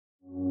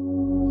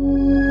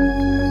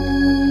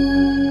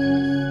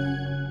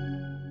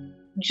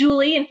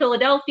Julie in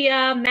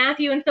Philadelphia,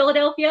 Matthew in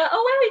Philadelphia. Oh,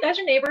 wow, you guys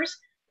are neighbors.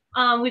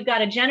 We've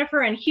got a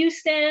Jennifer in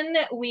Houston.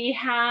 We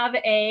have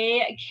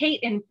a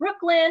Kate in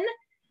Brooklyn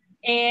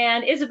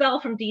and Isabel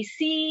from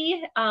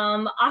DC.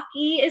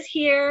 Aki is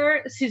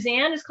here.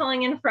 Suzanne is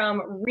calling in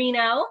from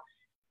Reno.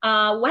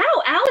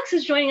 Wow, Alex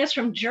is joining us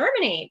from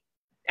Germany.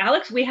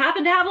 Alex, we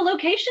happen to have a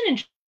location in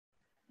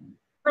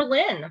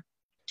Berlin.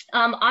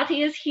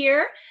 Ati is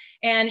here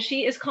and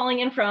she is calling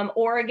in from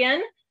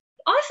Oregon.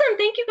 Awesome,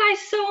 thank you guys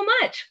so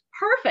much.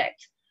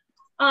 Perfect.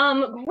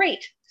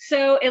 Great.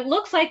 So it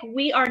looks like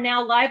we are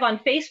now live on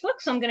Facebook.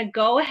 So I'm going to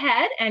go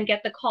ahead and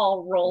get the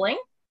call rolling.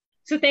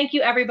 So thank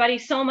you everybody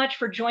so much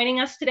for joining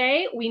us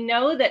today. We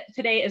know that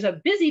today is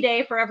a busy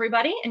day for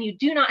everybody and you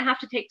do not have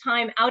to take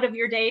time out of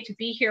your day to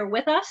be here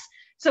with us.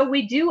 So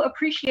we do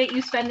appreciate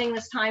you spending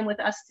this time with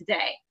us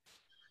today.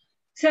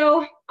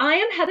 So I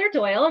am Heather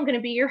Doyle. I'm going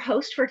to be your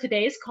host for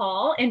today's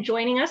call, and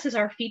joining us is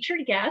our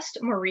featured guest,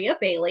 Maria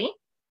Bailey.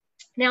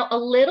 Now, a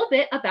little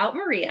bit about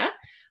Maria.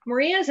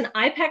 Maria is an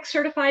iPEC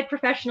certified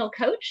professional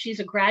coach.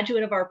 She's a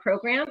graduate of our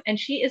program, and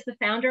she is the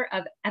founder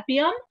of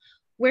Epiam,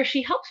 where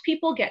she helps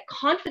people get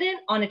confident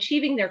on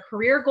achieving their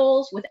career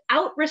goals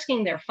without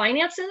risking their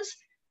finances,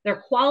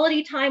 their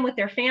quality time with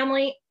their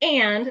family,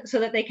 and so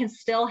that they can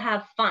still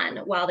have fun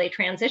while they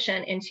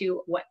transition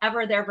into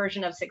whatever their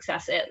version of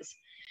success is.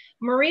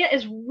 Maria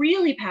is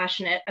really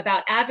passionate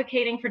about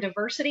advocating for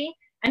diversity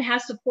and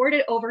has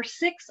supported over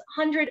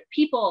 600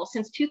 people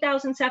since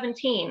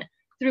 2017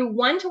 through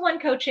one-to-one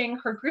coaching,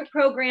 her group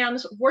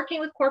programs, working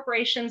with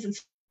corporations and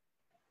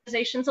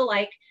organizations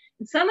alike.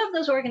 And some of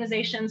those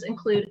organizations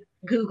include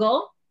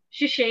Google,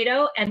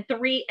 Shisheido, and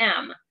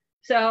 3M.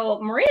 So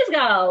Maria's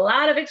got a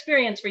lot of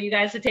experience for you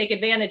guys to take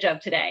advantage of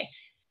today.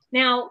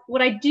 Now,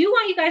 what I do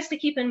want you guys to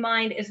keep in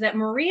mind is that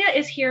Maria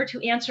is here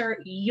to answer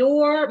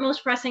your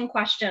most pressing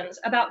questions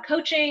about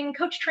coaching,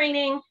 coach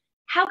training,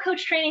 how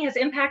coach training has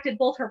impacted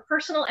both her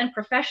personal and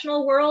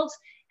professional worlds,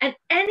 and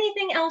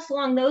anything else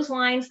along those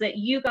lines that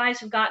you guys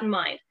have got in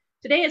mind.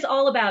 Today is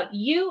all about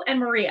you and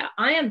Maria.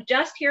 I am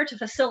just here to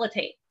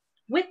facilitate.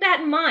 With that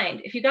in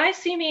mind, if you guys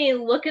see me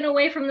looking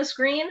away from the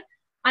screen,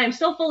 I am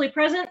still fully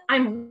present.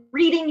 I'm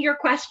reading your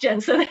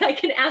questions so that I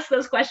can ask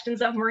those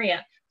questions of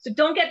Maria. So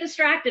don't get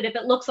distracted if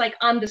it looks like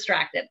I'm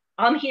distracted.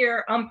 I'm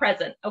here, I'm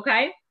present,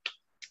 okay?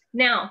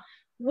 Now,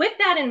 with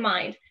that in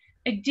mind,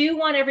 I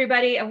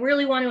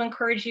really want to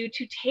encourage you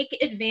to take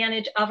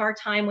advantage of our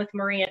time with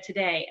Maria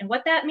today. And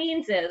what that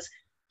means is,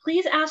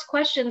 please ask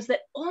questions that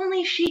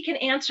only she can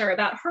answer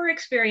about her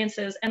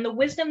experiences and the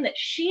wisdom that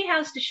she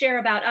has to share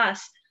about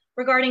us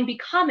regarding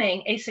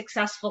becoming a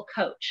successful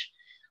coach.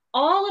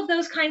 All of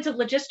those kinds of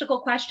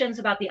logistical questions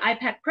about the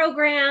iPEC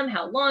program,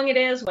 how long it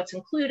is, what's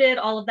included,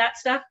 all of that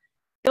stuff,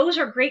 those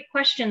are great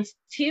questions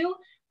too,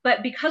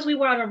 but because we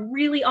want to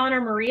really honor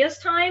Maria's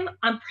time,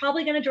 I'm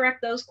probably going to direct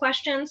those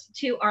questions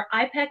to our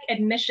iPEC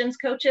admissions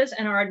coaches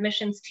and our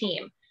admissions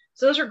team.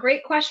 So those are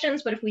great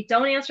questions, but if we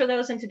don't answer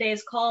those in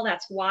today's call,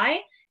 that's why.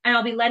 And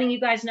I'll be letting you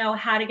guys know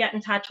how to get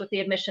in touch with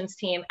the admissions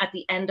team at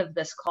the end of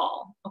this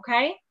call,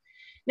 okay?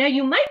 Now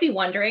you might be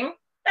wondering,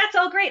 that's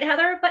all great,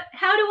 Heather, but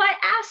how do I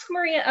ask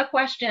Maria a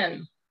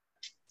question?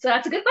 So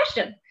that's a good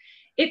question.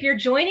 If you're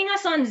joining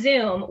us on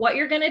Zoom, what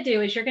you're going to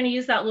do is you're going to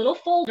use that little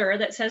folder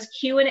that says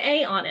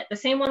Q&A on it, the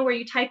same one where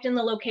you typed in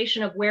the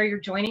location of where you're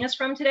joining us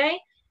from today.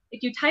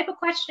 If you type a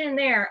question in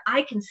there,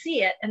 I can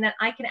see it, and then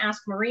I can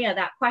ask Maria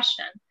that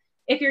question.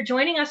 If you're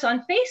joining us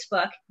on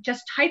Facebook,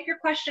 just type your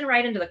question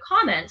right into the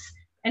comments,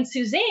 and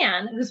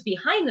Suzanne, who's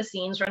behind the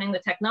scenes running the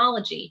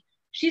technology,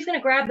 she's going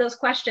to grab those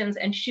questions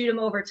and shoot them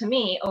over to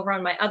me over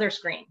on my other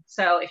screen.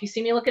 So if you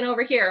see me looking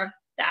over here,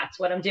 that's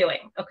what I'm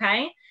doing,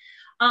 okay?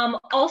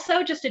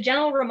 Also, just a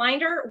general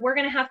reminder, we're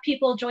going to have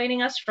people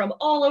joining us from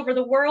all over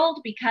the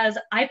world because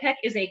iPEC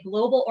is a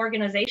global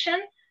organization.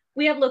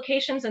 We have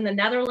locations in the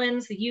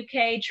Netherlands, the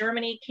UK,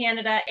 Germany,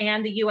 Canada,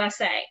 and the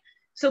USA.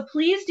 So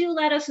please do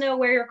let us know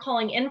where you're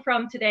calling in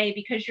from today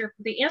because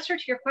the answer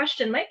to your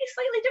question might be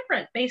slightly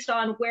different based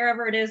on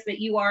wherever it is that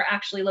you are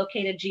actually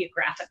located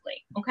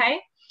geographically, okay?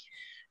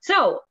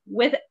 So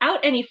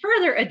without any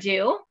further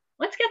ado,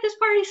 let's get this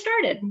party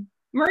started.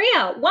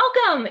 Maria,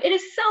 welcome. It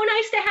is so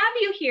nice to have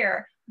you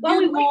here.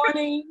 Good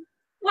morning.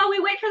 While we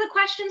wait for the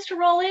questions to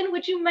roll in,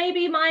 would you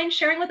maybe mind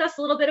sharing with us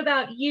a little bit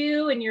about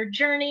you and your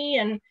journey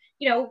and,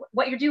 you know,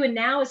 what you're doing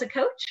now as a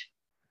coach?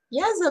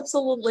 Yes,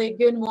 absolutely.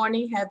 Good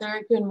morning,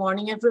 Heather. Good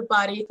morning,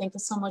 everybody. Thank you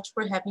so much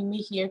for having me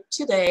here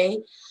today.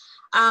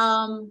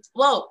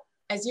 Well,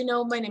 as you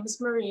know, my name is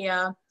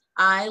Maria.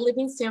 I live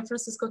in San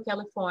Francisco,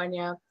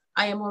 California.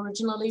 I am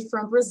originally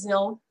from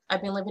Brazil.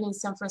 I've been living in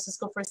San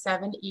Francisco for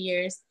 7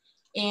 years.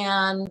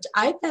 And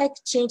iPEC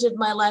changed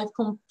my life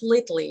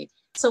completely.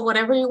 So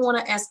whatever you want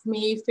to ask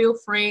me, feel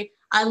free.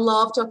 I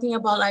love talking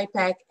about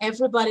iPEC.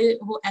 Everybody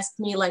who asked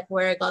me like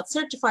where I got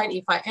certified,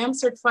 if I am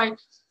certified,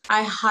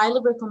 I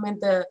highly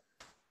recommend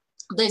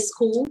the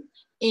school.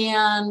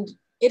 And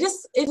it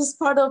is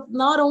part of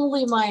not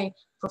only my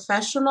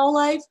professional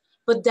life,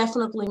 but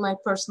definitely my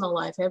personal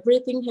life.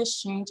 Everything has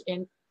changed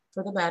and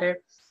for the better.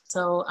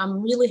 So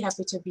I'm really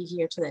happy to be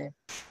here today.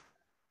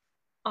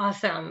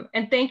 Awesome.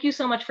 And thank you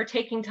so much for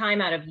taking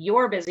time out of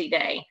your busy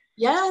day.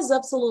 Yes,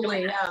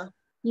 absolutely. Yeah.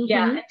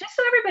 Yeah. Mm-hmm. And just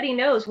so everybody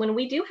knows, when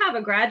we do have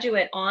a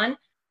graduate on,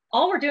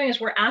 all we're doing is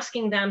we're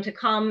asking them to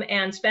come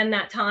and spend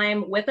that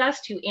time with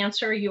us to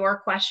answer your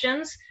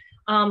questions.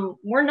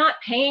 We're not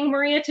paying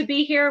Maria to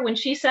be here. When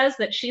she says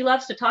that she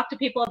loves to talk to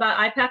people about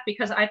iPEC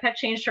because iPEC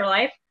changed her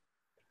life,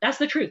 that's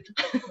the truth.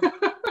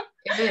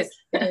 It is.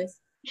 It is.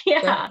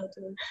 Yeah.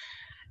 Definitely.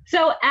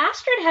 So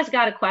Astrid has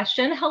got a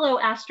question. Hello,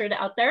 Astrid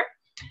out there.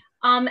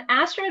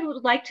 Astrid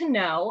would like to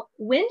know,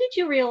 when did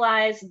you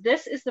realize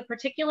this is the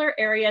particular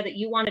area that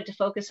you wanted to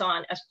focus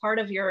on as part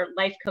of your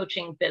life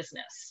coaching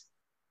business?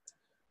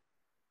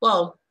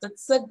 Well,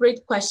 that's a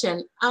great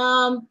question.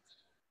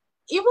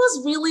 It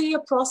was really a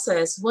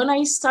process. When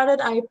I started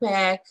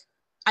iPEC,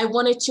 I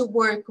wanted to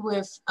work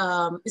with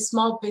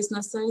small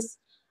businesses.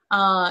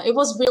 It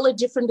was really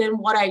different than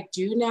what I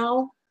do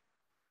now.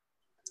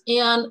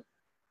 And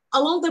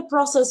along the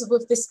process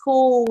with the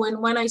school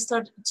and when I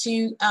started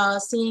to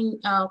seeing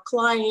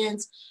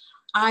clients,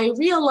 I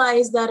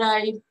realized that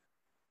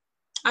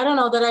I don't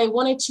know, that I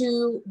wanted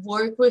to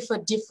work with a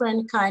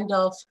different kind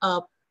of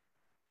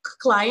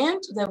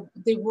client, that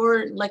they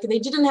were like, they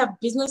didn't have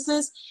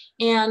businesses.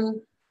 And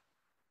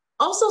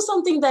also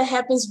something that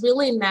happens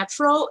really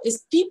natural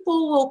is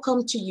people will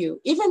come to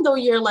you, even though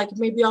you're like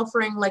maybe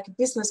offering like a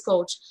business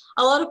coach.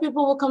 A lot of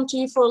people will come to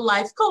you for a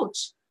life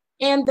coach,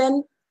 and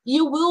then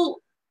you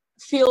will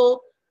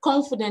feel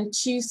confident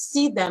to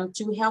see them,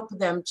 to help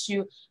them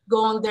to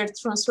go on their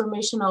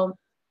transformational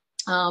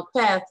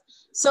path.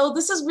 So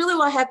this is really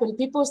what happened.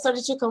 People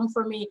started to come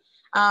for me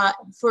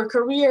for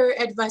career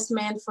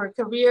advancement, for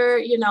career,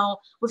 you know,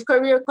 with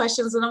career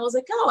questions. And I was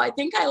like, oh, I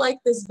think I like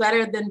this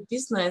better than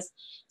business.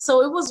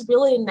 So it was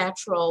really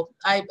natural.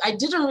 I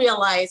didn't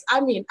realize,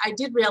 I mean, I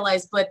did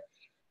realize, but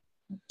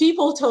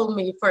people told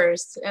me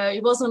first.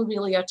 It wasn't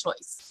really a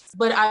choice,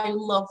 but I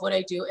love what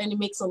I do and it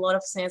makes a lot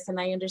of sense. And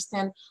I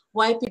understand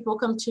why people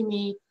come to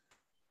me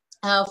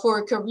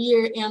for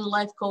career and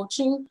life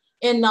coaching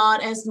and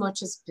not as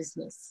much as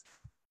business.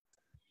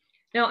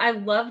 No, I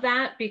love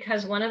that,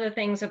 because one of the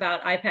things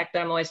about iPEC that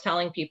I'm always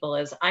telling people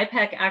is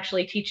iPEC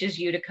actually teaches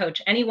you to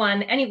coach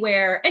anyone,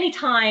 anywhere,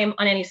 anytime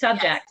on any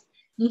subject.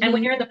 Yes. And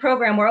when you're in the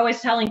program, we're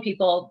always telling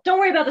people, don't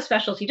worry about the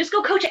specialty, just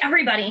go coach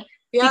everybody.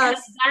 Yes.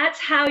 Because that's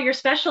how your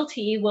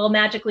specialty will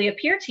magically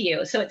appear to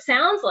you. So it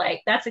sounds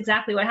like that's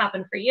exactly what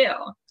happened for you.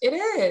 It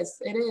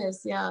is,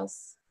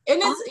 yes. And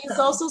it's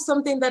also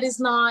something that is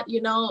not,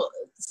 you know,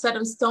 set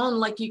in stone.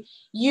 Like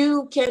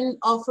you can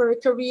offer a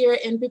career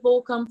and people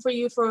will come for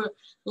you for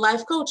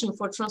life coaching,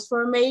 for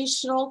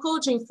transformational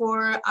coaching,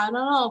 for, I don't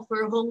know,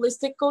 for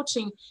holistic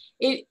coaching.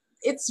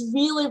 It's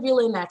really,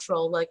 really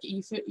natural. Like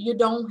you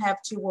don't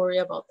have to worry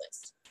about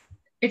this.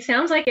 It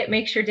sounds like it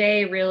makes your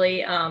day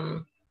really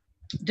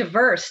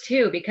diverse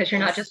too, because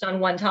you're not just on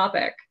one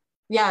topic.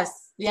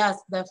 Yes,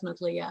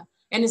 definitely. Yeah.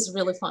 And it's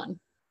really fun.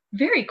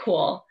 Very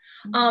cool.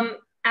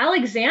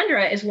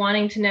 Alexandra is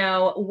wanting to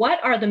know,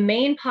 what are the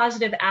main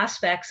positive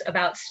aspects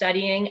about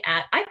studying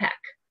at iPEC?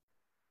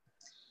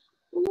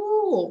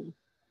 Ooh,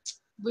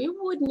 we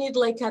would need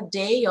like a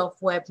day of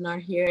webinar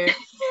here.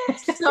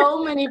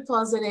 So many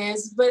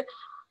positives, but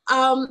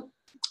I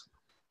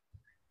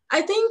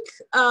think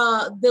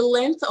the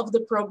length of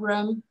the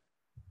program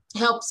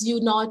helps you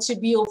not to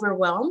be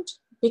overwhelmed,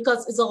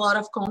 because it's a lot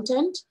of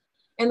content.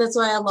 And that's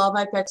why I love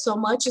iPEC so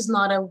much. It's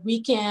not a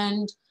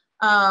weekend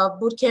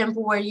boot camp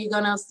where you're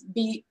gonna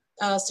be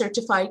a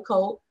certified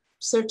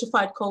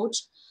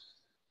coach.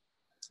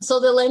 So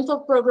the length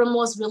of program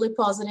was really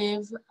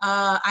positive.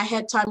 I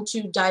had time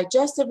to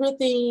digest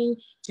everything,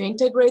 to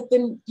integrate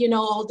them, you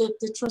know, all the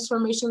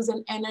transformations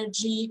and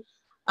energy.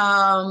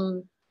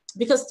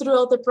 Because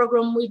throughout the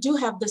program, we do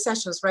have the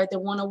sessions, right? The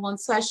one-on-one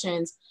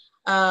sessions.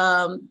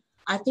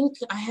 I think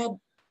I had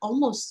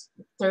almost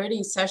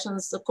 30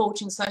 sessions, the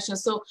coaching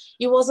sessions. So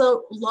it was a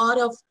lot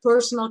of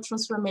personal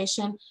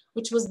transformation,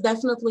 which was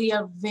definitely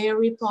a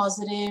very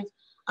positive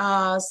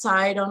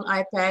side on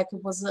iPEC.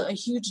 It was a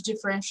huge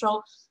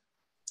differential.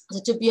 So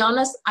to be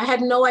honest, I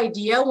had no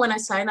idea when I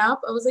signed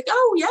up. I was like,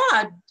 oh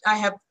yeah, I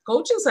have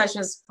coaching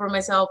sessions for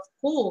myself,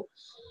 cool.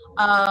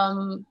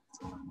 The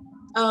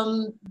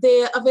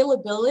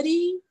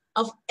availability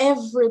of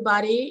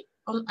everybody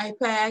on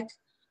iPEC,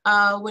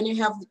 when you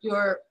have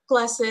your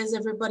classes,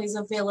 everybody's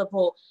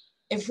available.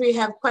 If we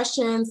have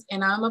questions,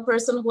 and I'm a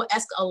person who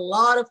asks a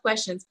lot of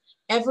questions,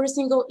 every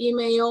single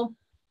email,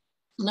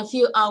 in a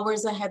few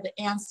hours I had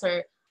the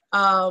answer.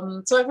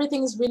 So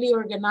everything is really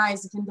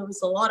organized. Even though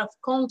it's a lot of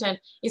content,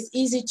 it's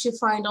easy to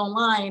find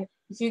online.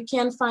 If you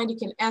can't find, you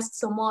can ask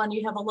someone.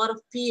 You have a lot of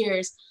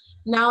peers.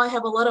 Now I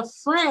have a lot of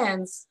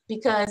friends,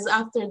 because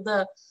after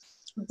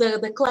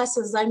the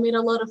classes, I made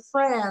a lot of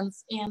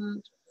friends.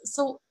 And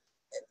so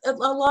a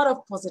lot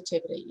of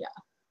positivity, yeah.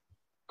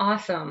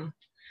 Awesome.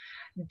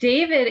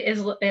 David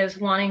is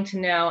wanting to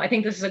know, I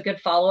think this is a good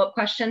follow-up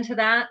question to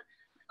that.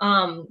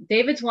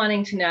 David's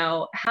wanting to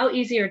know, how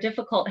easy or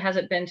difficult has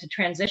it been to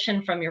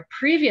transition from your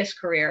previous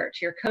career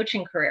to your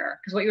coaching career?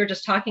 Because what you were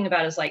just talking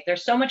about is like,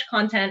 there's so much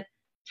content,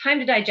 time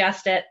to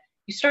digest it.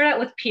 you start out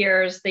with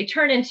peers, they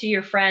turn into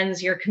your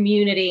friends, your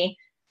community.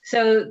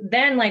 So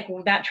then like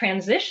that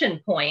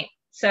transition point.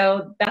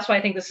 So that's why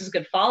I think this is a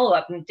good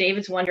follow-up. And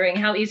David's wondering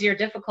how easy or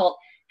difficult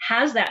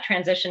has that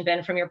transition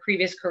been from your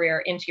previous career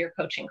into your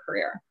coaching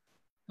career?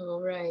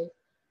 All right.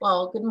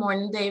 Well, good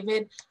morning,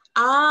 David.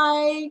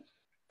 I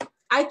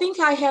think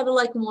I had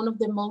like one of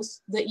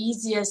the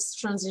easiest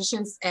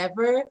transitions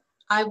ever.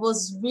 I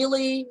was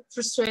really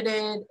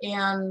frustrated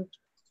and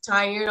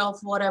tired of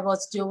what I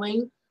was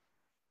doing.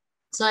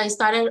 So I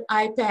started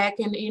iPEC,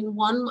 and in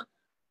 1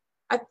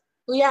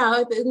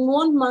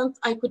 month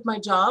I quit my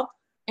job,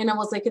 and I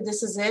was like,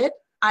 this is it.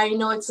 I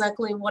know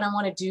exactly what I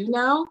want to do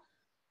now,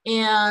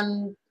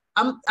 and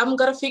I'm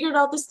gonna figure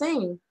out this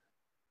thing.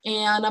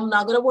 And I'm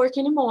not gonna work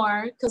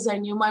anymore because I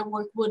knew my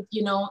work would,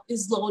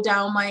 slow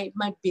down my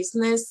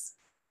business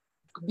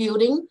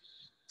building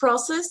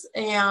process.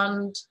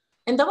 And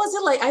that was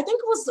it. Like, I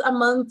think it was a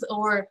month,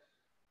 or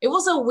it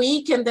was a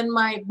week, and then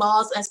my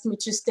boss asked me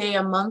to stay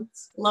a month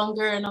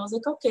longer, and I was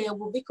like, okay, I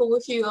will be cool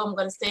with you. I'm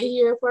gonna stay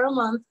here for a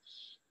month.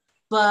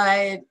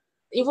 But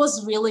it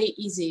was really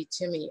easy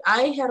to me.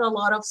 I had a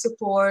lot of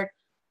support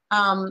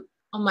on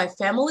my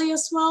family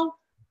as well.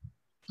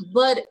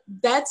 But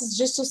that's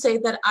just to say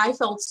that I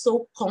felt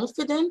so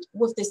confident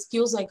with the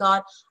skills I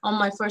got on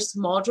my first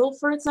module,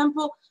 for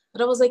example,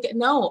 that I was like,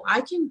 no,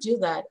 I can do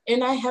that.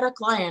 And I had a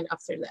client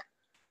after that.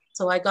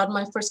 So I got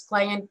my first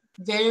client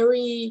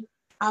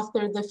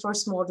after the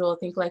first module, I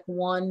think like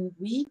 1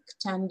 week,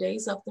 10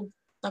 days after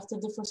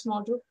the first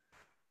module.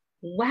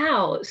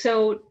 Wow.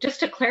 So just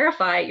to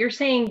clarify, you're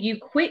saying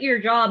you quit your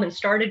job and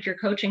started your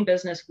coaching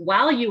business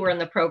while you were in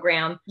the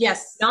program?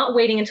 Yes. Not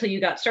waiting until you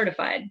got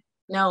certified?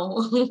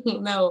 No,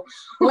 no.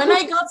 When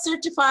I got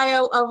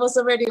certified, I was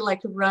already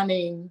like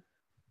running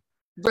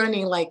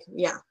like,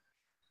 yeah,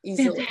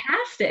 easily.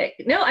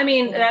 Fantastic. No, I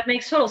mean, that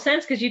makes total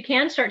sense because you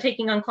can start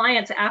taking on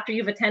clients after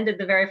you've attended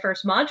the very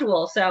first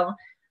module. So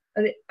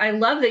I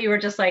love that you were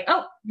just like,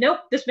 oh, nope,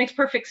 this makes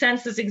perfect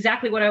sense. This is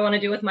exactly what I want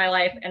to do with my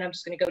life. And I'm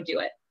just going to go do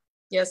it.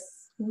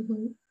 Yes.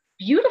 Mm-hmm.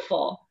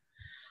 Beautiful.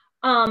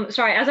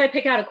 Sorry, as I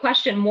pick out a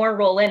question, more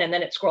roll in and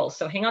then it scrolls.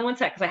 So hang on one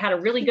sec because I had a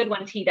really good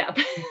one teed up.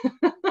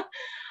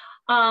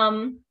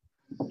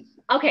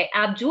 Okay,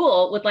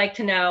 Abdul would like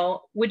to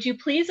know, would you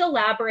please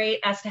elaborate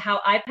as to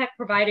how iPEC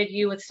provided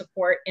you with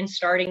support in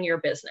starting your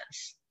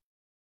business?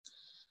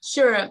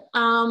 Sure.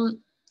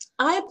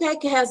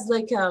 iPEC has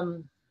like,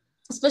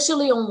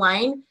 especially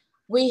online,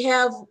 we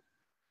have,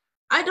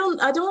 I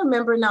don't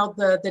remember now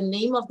the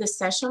name of the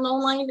session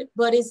online,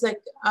 but it's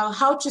like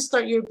how to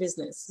start your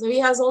business. So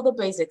it has all the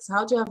basics,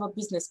 how to have a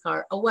business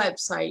card, a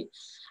website,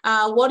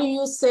 what do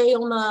you say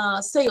on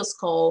a sales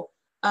call.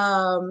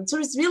 So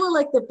it's really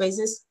like the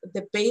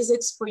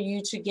basics for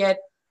you to get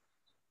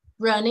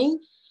running.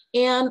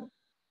 And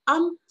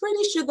I'm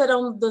pretty sure that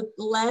on the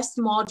last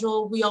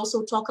module, we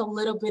also talk a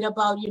little bit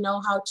about,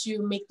 how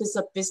to make this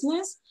a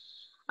business.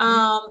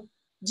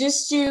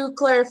 Just to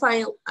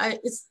clarify,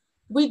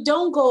 we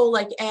don't go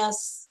like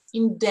as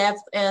in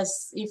depth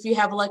as if you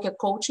have like a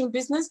coaching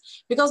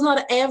business, because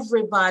not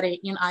everybody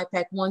in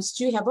iPEC wants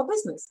to have a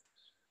business.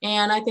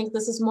 And I think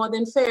this is more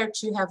than fair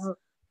to have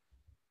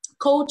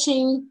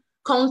coaching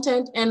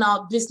content and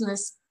our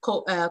business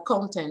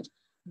content.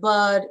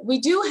 But we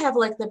do have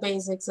like the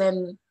basics,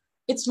 and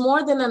it's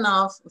more than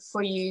enough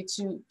for you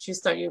to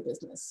start your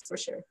business, for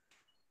sure.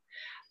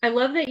 I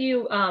love that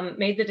you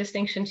made the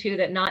distinction too,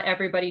 that not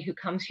everybody who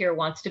comes here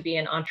wants to be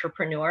an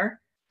entrepreneur.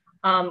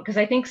 Because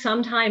I think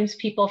sometimes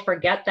people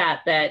forget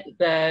that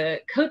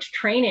the coach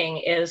training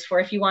is for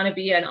if you want to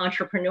be an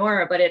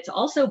entrepreneur, but it's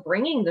also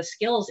bringing the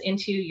skills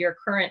into your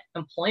current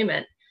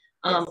employment,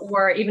 yes.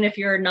 Or even if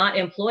you're not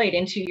employed,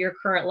 into your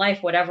current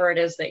life, whatever it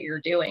is that you're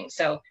doing.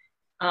 So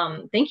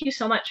thank you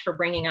so much for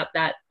bringing up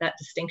that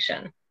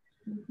distinction.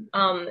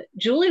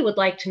 Julie would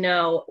like to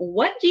know,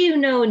 what do you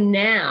know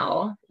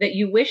now that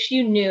you wish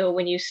you knew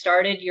when you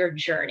started your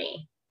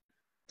journey?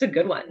 It's a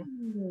good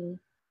one.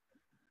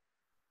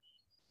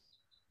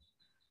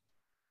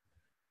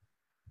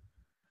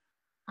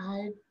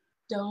 I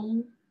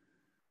don't,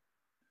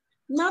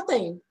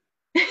 nothing.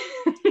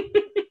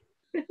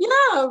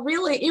 Yeah,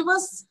 really, it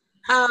was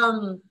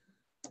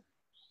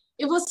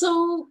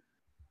so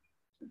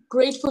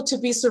grateful to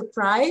be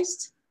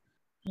surprised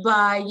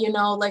by,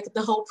 like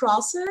the whole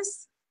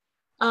process.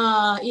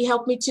 It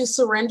helped me to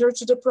surrender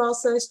to the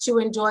process, to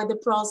enjoy the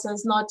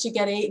process, not to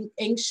get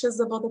anxious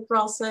about the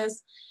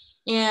process.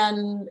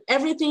 And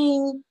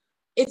everything,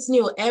 it's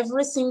new.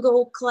 Every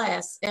single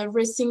class,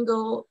 every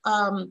single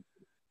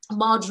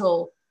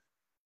module.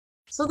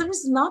 So there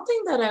is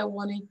nothing that I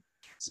wanted.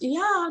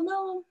 Yeah,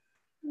 no,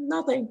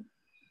 nothing.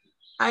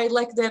 I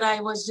like that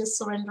I was just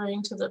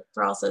surrendering to the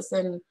process,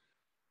 and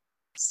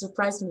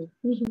surprised me.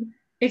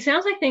 It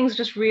sounds like things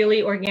just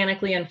really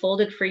organically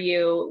unfolded for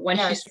you once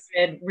yes. you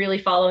started really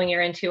following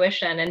your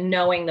intuition and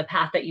knowing the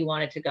path that you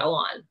wanted to go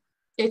on.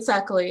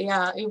 Exactly.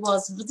 Yeah, it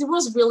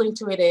was really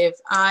intuitive.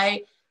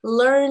 I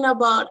learned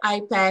about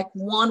iPEC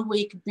 1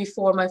 week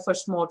before my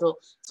first module.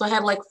 So I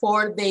had like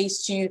 4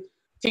 days to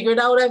figure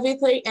out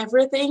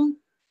everything.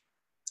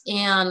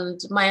 And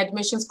my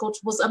admissions coach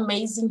was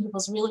amazing. He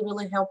was really,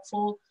 really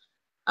helpful.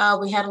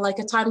 We had like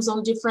a time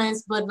zone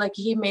difference, but like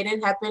he made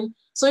it happen.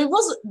 So it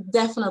was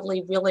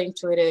definitely really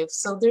intuitive.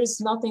 So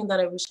there's nothing that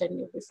I wish I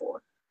knew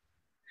before.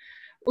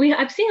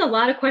 I've seen a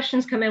lot of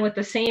questions come in with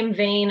the same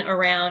vein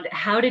around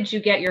how did you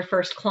get your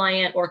first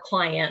client or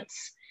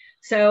clients?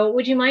 So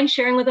would you mind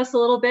sharing with us a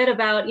little bit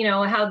about,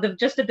 how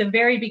just at the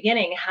very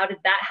beginning, how did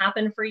that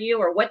happen for you,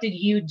 or what did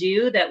you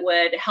do that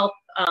would help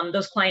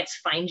those clients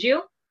find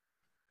you?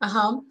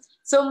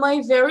 So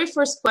my very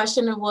first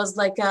question was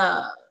like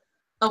a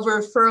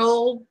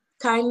referral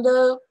kind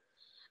of.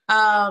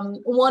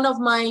 One of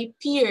my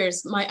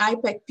peers, my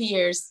iPEC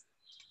peers,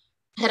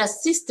 had a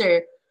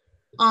sister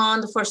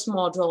on the first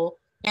module.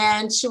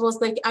 And she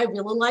was like, I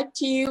really liked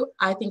you.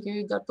 I think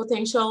you got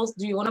potentials.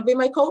 Do you want to be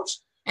my coach?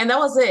 And that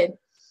was it.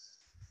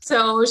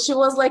 So she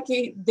was like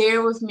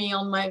there with me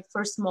on my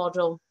first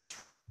module.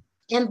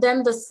 And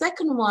then the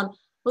second one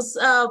was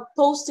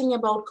posting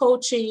about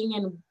coaching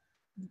and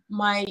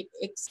my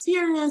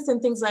experience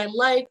and things I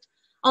liked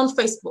on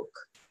Facebook.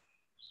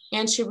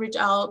 And she reached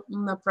out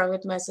in a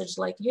private message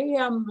like, hey,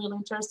 I'm really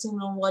interested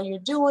in what you're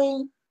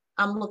doing.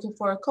 I'm looking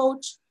for a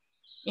coach.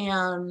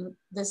 And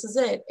this is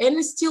it. And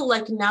it's still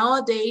like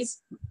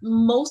nowadays,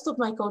 most of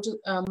my coaches,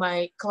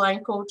 my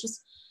client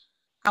coaches,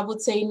 I would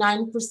say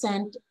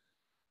 9%,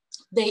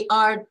 they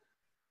are,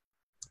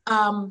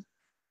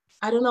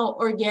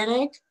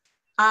 organic.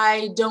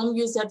 I don't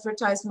use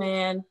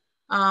advertisement.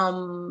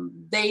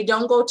 They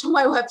don't go to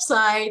my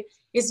website.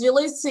 It's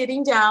really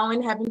sitting down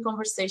and having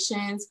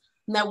conversations,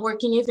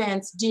 networking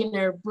events,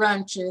 dinner,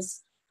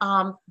 brunches,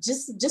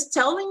 just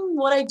telling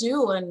what I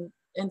do, and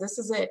this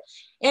is it.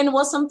 And it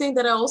was something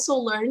that I also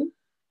learned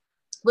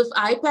with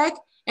iPEC,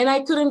 and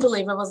I couldn't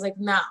believe. I was like,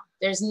 nah,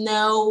 there's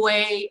no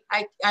way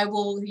I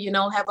will,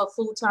 have a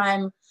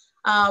full-time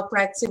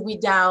practice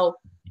without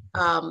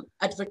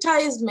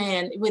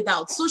advertisement,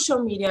 without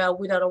social media,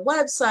 without a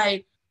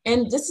website.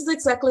 And this is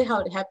exactly how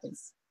it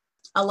happens.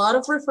 A lot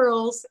of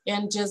referrals,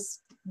 and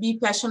just be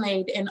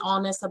passionate and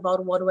honest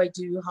about what do I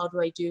do, how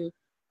do I do,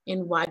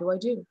 and why do I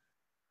do.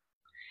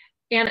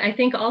 And I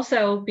think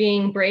also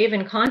being brave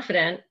and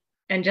confident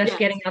and just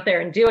getting out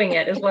there and doing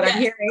it is what I'm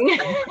hearing.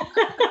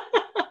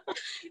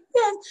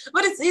 Yes,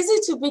 but it's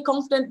easy to be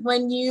confident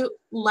when you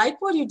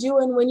like what you do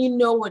and when you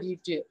know what you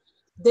do.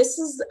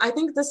 I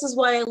think this is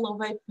why I love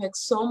iPEC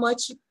so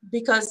much,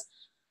 because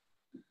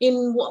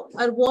in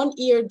a 1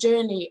 year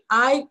journey,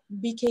 I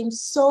became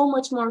so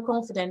much more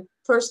confident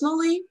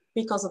personally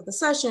because of the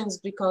sessions,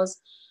 because,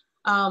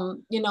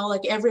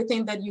 like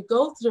everything that you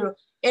go through,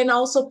 and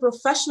also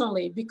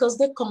professionally because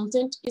the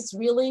content is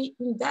really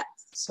in depth.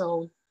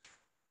 So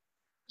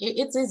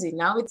it's easy.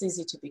 Now it's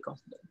easy to be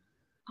confident.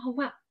 Oh,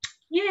 wow.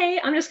 Yay.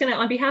 I'm just going to,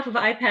 on behalf of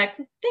iPEC,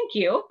 thank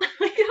you.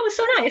 That was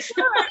so nice.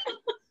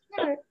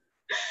 Sure.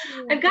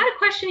 I've got a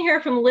question here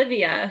from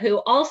Livia,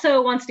 who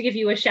also wants to give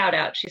you a shout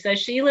out. She says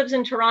she lives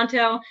in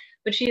Toronto,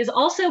 but she is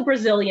also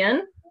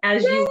Brazilian,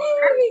 as you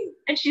are,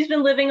 and she's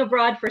been living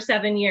abroad for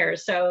 7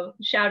 years. So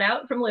shout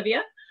out from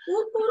Livia.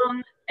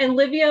 And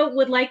Livia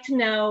would like to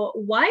know,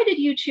 why did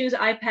you choose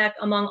iPEC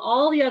among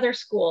all the other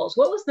schools?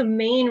 What was the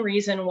main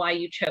reason why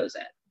you chose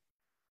it?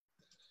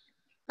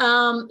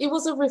 It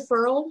was a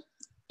referral.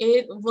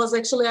 It was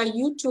actually a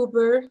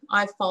YouTuber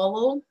I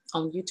follow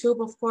on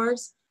YouTube, of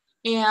course.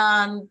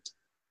 And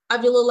I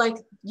really like,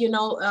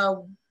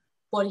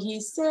 what he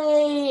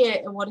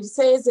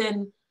says.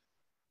 And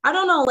I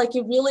don't know, like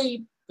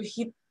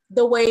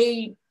the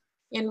way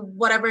in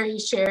whatever he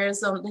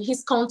shares,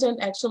 his content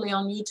actually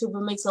on YouTube,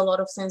 it makes a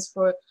lot of sense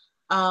for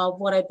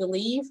what I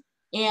believe.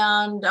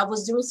 And I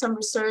was doing some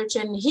research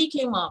and he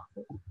came up.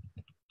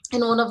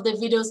 And one of the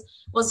videos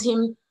was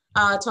him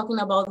talking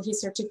about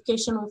his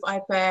certification with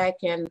iPEC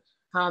and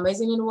how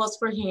amazing it was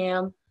for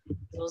him.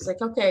 I was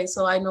like, okay,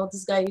 so I know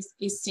this guy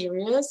is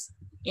serious.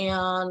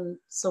 And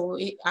so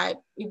it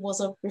was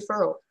a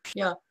referral.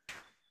 Yeah.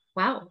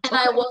 Wow. And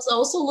I was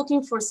also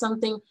looking for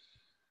something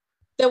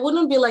that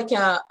wouldn't be like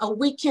a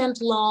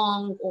weekend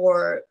long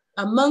or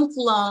a month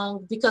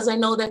long, because I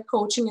know that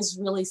coaching is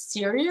really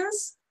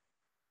serious.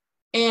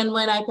 And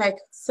when iPEC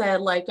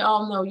said like,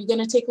 oh no, you're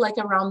going to take like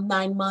around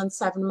 9 months,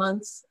 7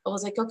 months, I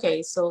was like,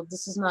 okay, so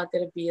this is not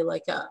going to be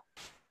like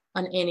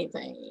an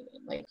anything,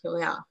 like,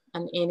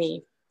 an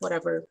any,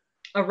 whatever.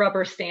 A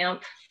rubber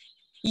stamp.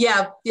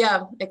 Yeah,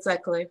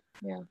 exactly.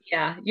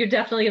 Yeah, you're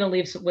definitely going to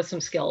leave with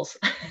some skills.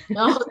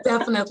 No,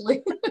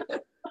 definitely.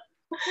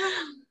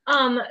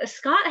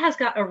 Scott has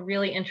got a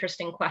really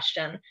interesting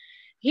question.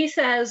 He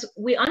says,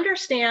 we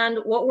understand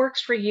what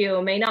works for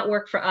you may not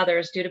work for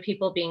others due to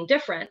people being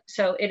different.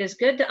 So it is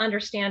good to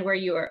understand where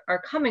you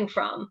are coming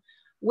from.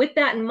 With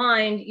that in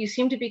mind, you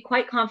seem to be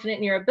quite confident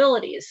in your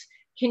abilities.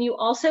 Can you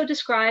also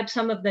describe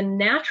some of the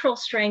natural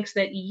strengths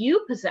that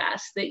you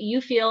possess that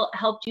you feel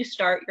helped you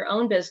start your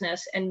own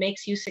business and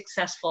makes you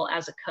successful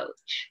as a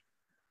coach?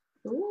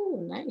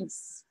 Ooh,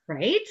 nice.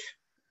 Right?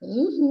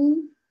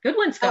 Mm-hmm. Good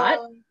one, Scott.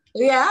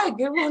 Yeah,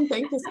 good one.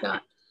 Thank you,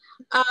 Scott.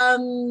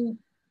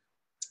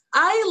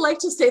 I like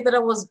to say that I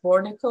was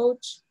born a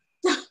coach.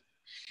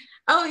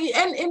 Oh,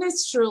 and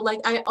it's true. Like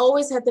I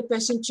always had the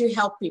passion to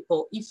help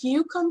people. If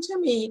you come to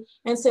me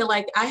and say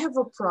like, I have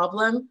a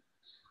problem,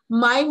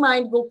 my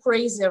mind go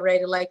crazy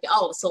already. Like,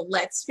 oh, so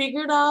let's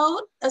figure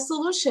out a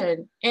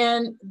solution.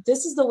 And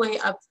this is the way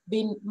I've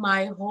been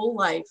my whole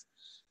life.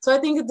 So I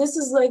think this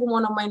is like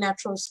one of my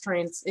natural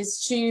strengths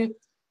is to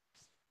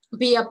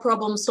be a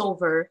problem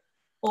solver,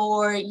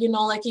 or, you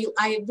know, like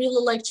I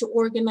really like to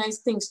organize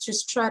things, to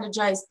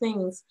strategize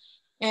things.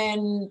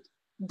 And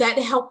that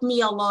helped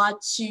me a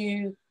lot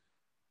to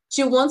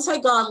once I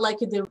got like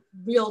the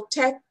real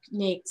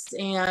techniques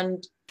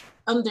and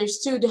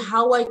understood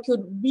how I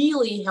could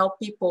really help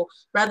people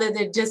rather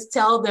than just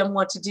tell them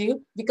what to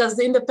do. Because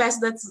in the past,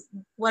 that's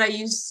what I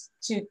used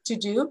to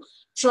do,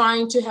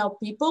 trying to help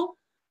people.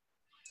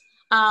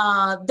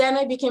 Then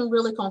I became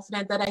really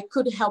confident that I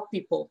could help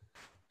people.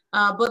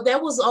 But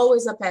that was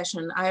always a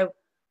passion. I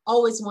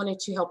always wanted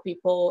to help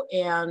people,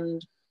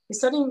 and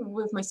starting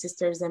with my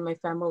sisters and my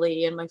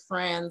family and my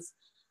friends.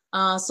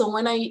 So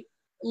when I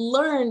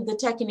learned the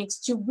techniques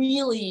to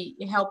really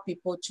help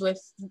people,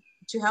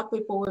 to help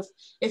people with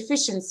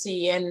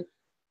efficiency, and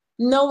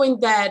knowing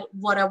that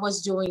what I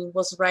was doing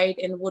was right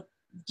and would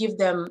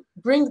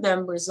bring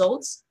them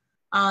results,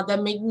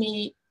 that made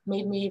me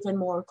even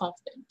more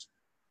confident.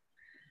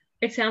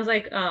 It sounds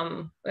like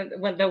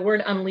when the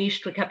word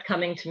unleashed kept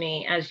coming to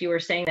me as you were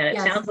saying that. It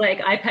Yes. Sounds like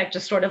iPEC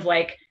just sort of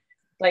like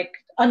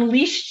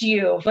unleashed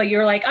you, but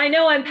you're like, I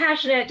know I'm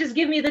passionate, just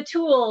give me the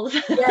tools.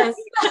 Yes,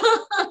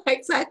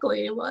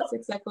 exactly. It was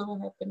exactly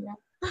what happened. Yeah.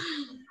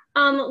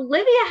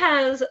 Livia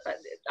has,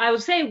 I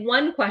would say,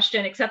 one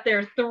question, except there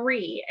are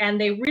three,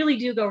 and they really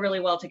do go really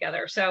well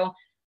together. So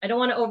I don't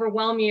want to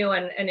overwhelm you.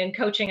 And in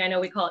coaching, I know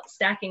we call it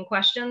stacking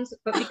questions,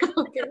 but because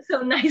they go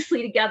so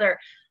nicely together,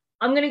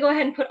 I'm going to go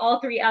ahead and put all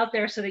three out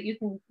there so that you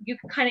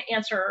can kind of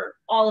answer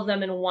all of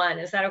them in one.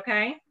 Is that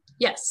okay?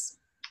 Yes.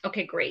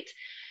 Okay, great.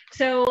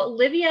 So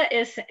Livia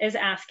is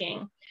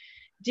asking,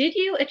 did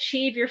you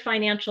achieve your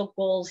financial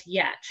goals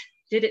yet?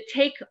 Did it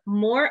take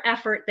more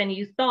effort than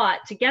you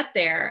thought to get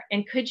there?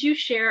 And could you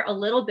share a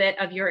little bit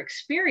of your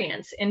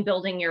experience in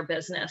building your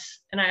business?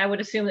 And I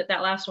would assume that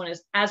last one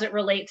is as it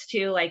relates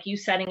to like you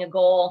setting a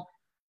goal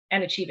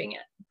and achieving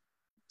it.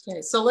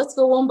 Okay, so let's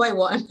go one by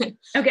one.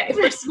 Okay.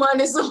 The first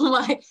one is on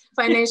my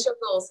financial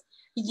goals.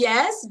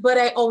 Yes, but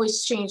I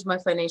always change my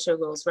financial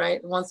goals, right?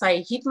 Once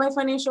I hit my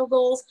financial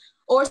goals,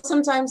 or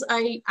sometimes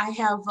I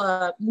have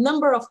a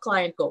number of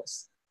client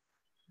goals.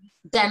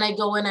 Then I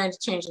go in and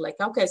change, like,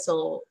 okay,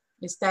 so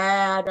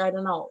instead, I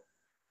don't know,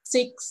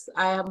 6,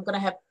 I'm gonna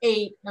have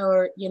 8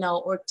 or,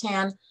 or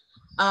 10.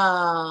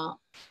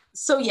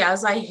 So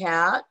yes, I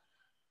had.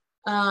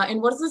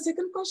 And what's the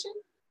second question?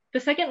 The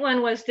second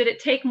one was, did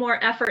it take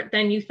more effort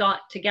than you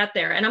thought to get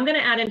there? And I'm going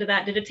to add into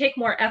that, did it take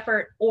more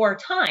effort or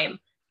time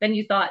than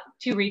you thought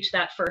to reach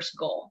that first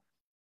goal?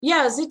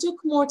 Yes, it took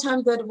more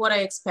time than what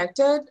I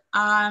expected.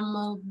 I'm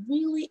a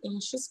really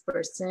anxious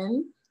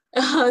person.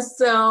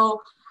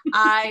 So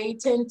I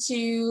tend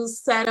to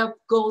set up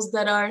goals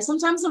that are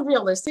sometimes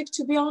unrealistic,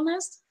 to be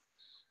honest.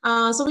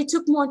 So it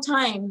took more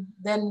time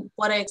than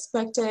what I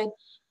expected.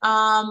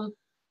 Not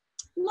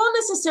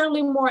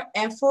necessarily more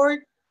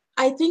effort.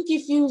 I think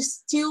if you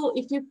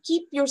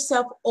keep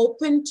yourself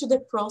open to the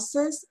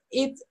process,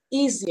 it's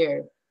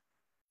easier.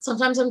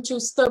 Sometimes I'm too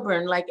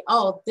stubborn, like,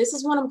 oh, this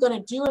is what I'm going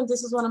to do, and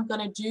this is what I'm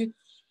going to do,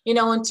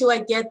 until I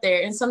get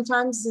there. And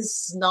sometimes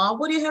it's not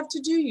what you have to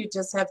do. You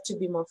just have to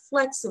be more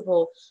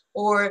flexible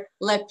or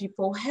let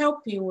people help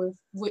you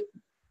with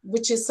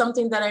which is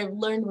something that I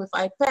learned with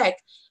iPEC.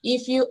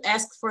 If you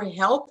ask for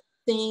help,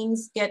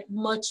 things get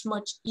much,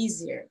 much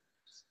easier.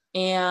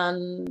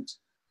 And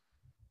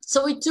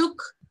so it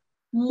took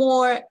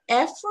more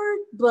effort,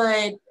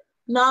 but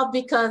not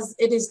because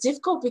it is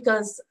difficult,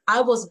 because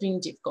I was being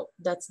difficult.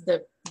 That's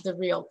the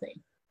real thing.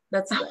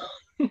 That's the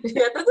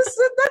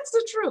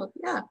truth.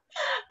 Yeah.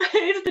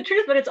 It's the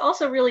truth, but it's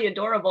also really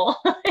adorable.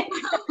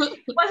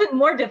 It wasn't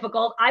more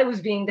difficult. I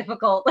was being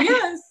difficult.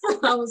 Yes,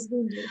 I was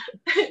being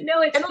difficult.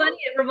 No, it's funny.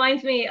 It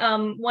reminds me,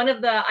 one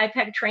of the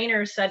iPEC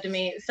trainers said to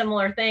me a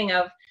similar thing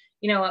of,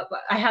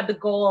 I had the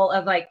goal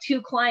of like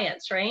 2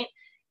 clients, right?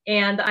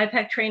 And the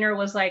iPEC trainer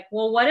was like,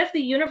 well, what if the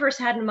universe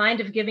had in mind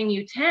of giving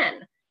you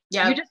 10?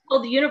 Yeah. You just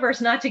told the universe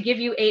not to give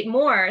you 8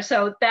 more.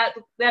 So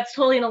that's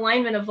totally in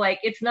alignment of like,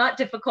 it's not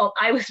difficult.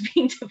 I was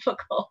being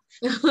difficult.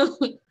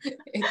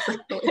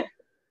 Exactly.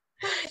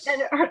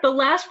 And the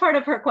last part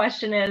of her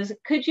question is,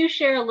 could you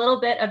share a little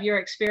bit of your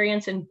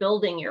experience in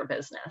building your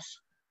business?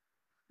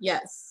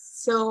 Yes.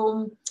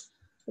 So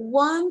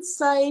once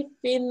I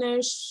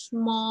finished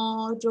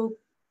module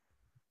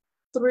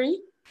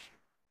 3,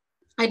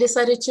 I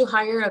decided to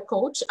hire a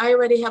coach. I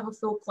already have a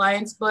few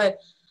clients, but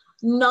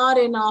not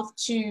enough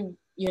to,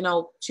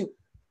 to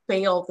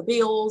pay all the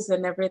bills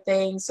and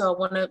everything. So I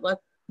want to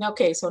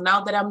okay, so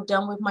now that I'm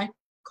done with my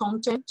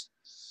content,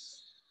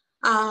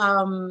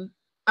 I'm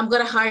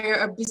going to hire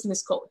a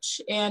business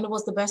coach. And it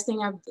was the best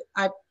thing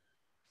I've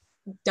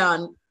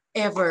done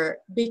ever,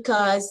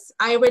 because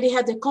I already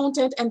had the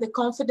content and the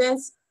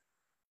confidence,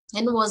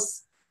 and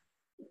was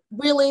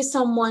really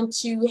someone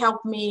to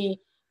help me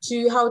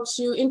to how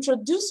to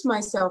introduce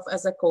myself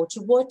as a coach,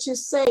 what to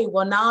say,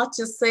 what not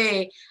to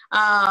say,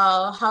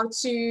 how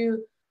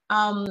to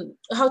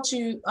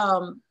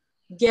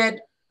get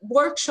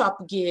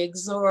workshop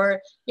gigs,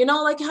 or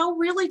like how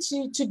really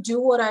to do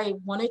what I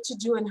wanted to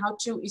do and how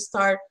to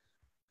start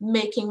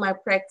making my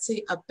practice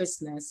a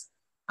business.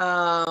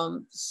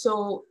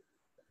 So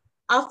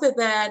after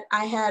that,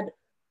 I had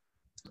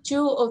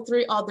 2 or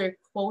 3 other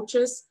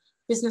coaches,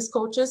 business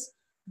coaches,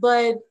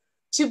 but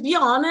to be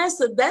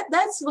honest,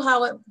 that's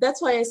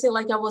why I say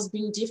like I was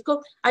being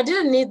difficult. I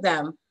didn't need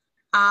them.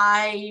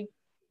 I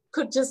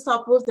could just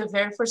stop with the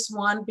very first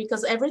one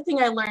because everything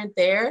I learned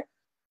there,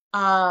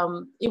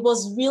 it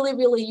was really,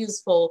 really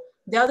useful.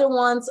 The other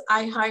ones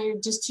I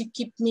hired just to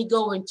keep me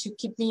going, to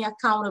keep me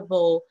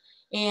accountable,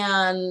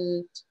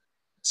 and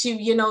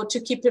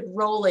to keep it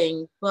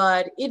rolling.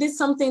 But it is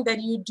something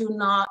that you do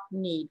not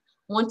need.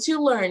 Once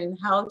you learn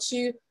how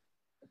to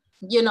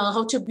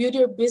build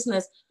your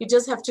business, you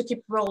just have to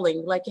keep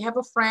rolling. Like you have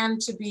a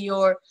friend to be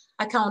your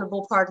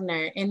accountable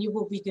partner and you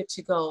will be good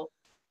to go.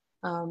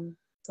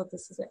 So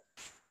this is it.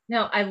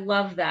 No, I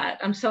love that.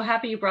 I'm so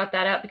happy you brought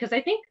that up because I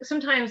think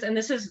sometimes, and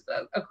this is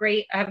a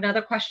great, I have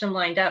another question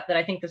lined up that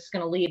I think this is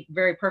going to lead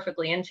very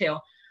perfectly into.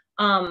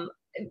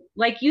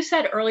 Like you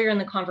said earlier in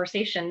the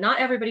conversation, not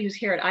everybody who's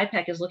here at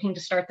iPEC is looking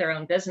to start their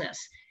own business.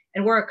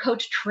 And we're a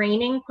coach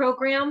training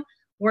program.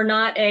 We're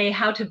not a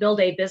how to build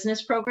a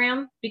business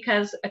program,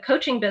 because a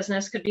coaching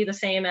business could be the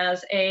same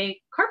as a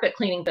carpet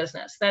cleaning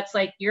business. That's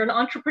like, you're an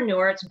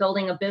entrepreneur, it's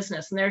building a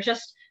business, and there's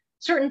just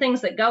certain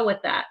things that go with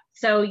that.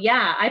 So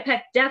yeah,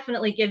 iPEC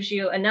definitely gives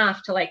you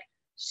enough to like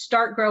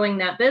start growing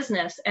that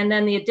business. And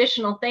then the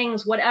additional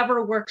things,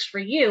 whatever works for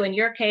you, in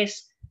your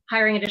case,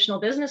 hiring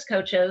additional business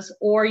coaches,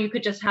 or you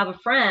could just have a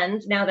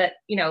friend now that,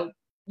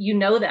 you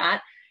know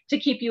that, to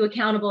keep you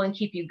accountable and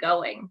keep you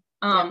going.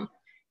 Yeah.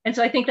 And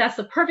so I think that's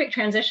the perfect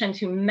transition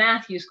to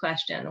Matthew's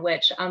question,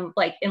 which I'm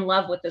like in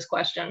love with this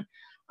question.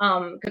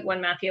 Good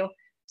one, Matthew.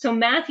 So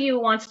Matthew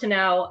wants to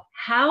know,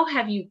 how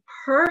have you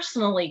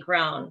personally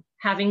grown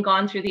having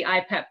gone through the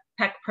iPEC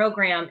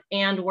program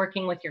and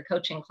working with your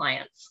coaching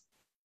clients?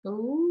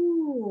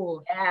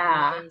 Ooh,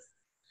 yeah. Nice.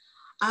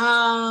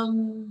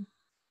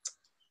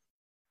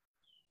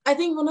 I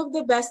think one of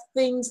the best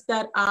things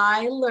that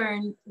I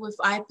learned with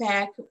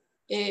iPEC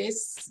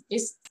is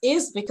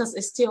because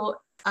it's still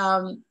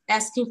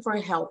asking for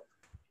help.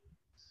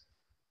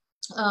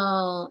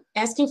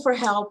 Asking for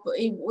help,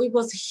 it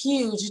was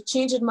huge. It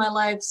changed my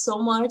life so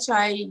much.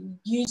 I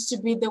used to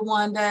be the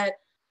one that,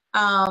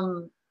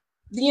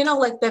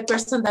 like the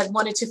person that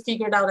wanted to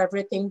figure out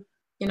everything,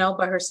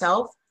 by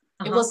herself.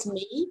 It was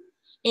me.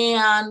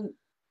 And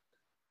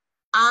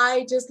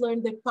I just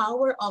learned the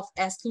power of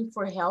asking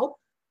for help.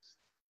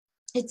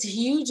 It's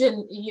huge,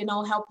 and,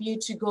 help you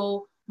to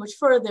go much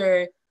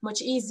further,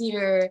 much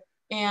easier.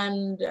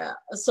 And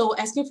so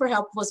asking for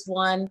help was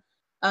one.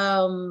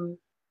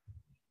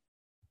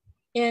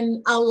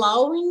 And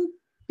allowing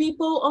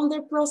people on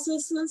their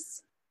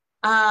processes.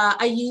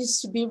 I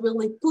used to be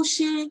really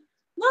pushy.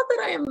 Not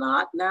that I am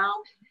not now,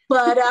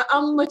 but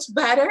I'm much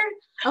better.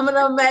 I'm in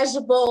a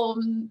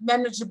manageable,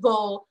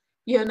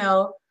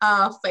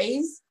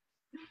 phase.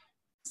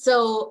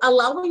 So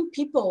allowing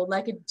people,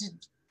 like,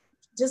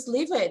 just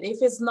leave it.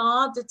 If it's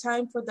not the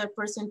time for that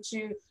person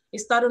to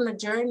start on a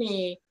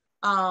journey,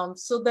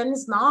 so then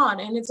it's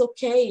not, and it's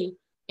okay.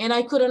 And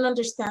I couldn't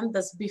understand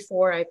this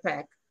before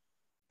iPEC.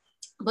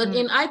 But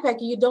in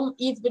iPEC, you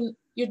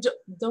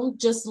don't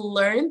just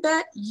learn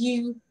that,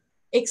 you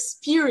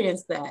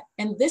experience that.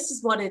 And this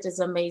is what it is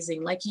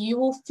amazing. Like, you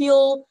will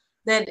feel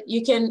that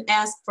you can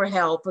ask for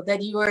help,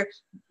 that you are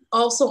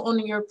also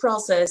on your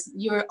process.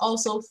 You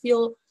also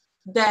feel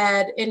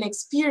that and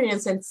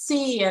experience and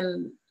see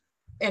and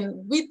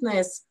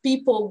witness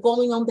people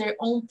going on their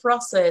own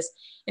process.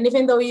 And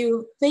even though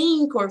you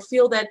think or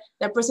feel that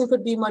that person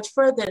could be much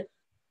further,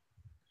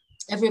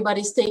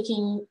 everybody's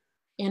taking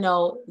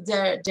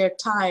their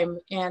time,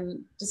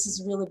 and this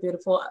is really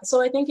beautiful. So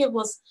I think it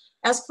was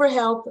ask for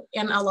help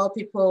and allow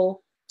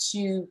people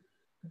to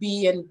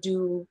be and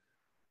do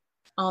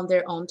on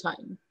their own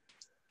time.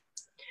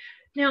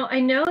 Now, I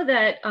know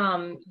that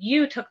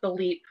you took the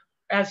leap,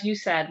 as you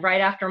said,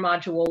 right after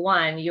module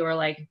 1. You were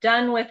like,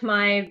 done with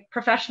my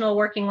professional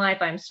working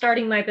life, I'm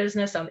starting my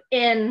business, I'm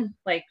in,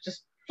 like,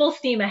 just full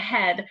steam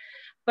ahead.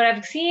 But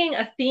I'm seeing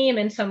a theme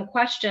in some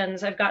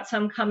questions. I've got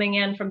some coming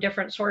in from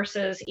different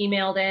sources,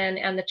 emailed in,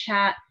 and the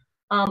chat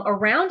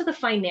around the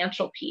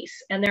financial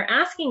piece. And they're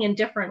asking in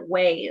different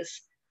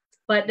ways,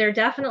 but there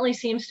definitely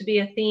seems to be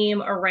a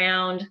theme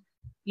around,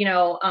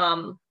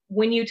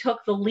 when you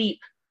took the leap,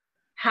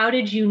 how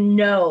did you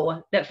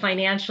know that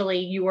financially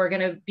you were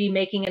going to be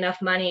making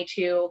enough money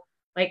to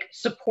like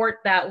support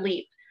that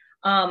leap?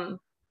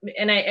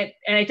 And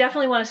I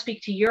definitely want to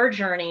speak to your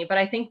journey, but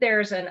I think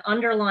there's an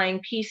underlying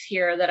piece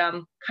here that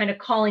I'm kind of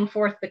calling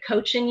forth the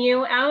coach in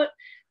you out,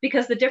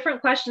 because the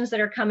different questions that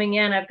are coming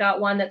in, I've got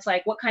one that's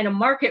like, what kind of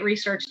market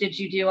research did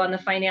you do on the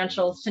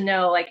financials to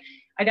know? Like,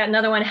 I got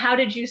another one, how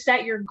did you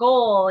set your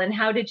goal and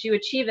how did you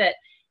achieve it?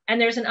 And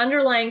there's an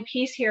underlying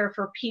piece here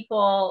for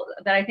people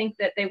that I think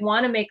that they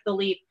want to make the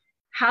leap.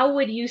 How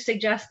would you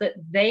suggest that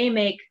they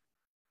make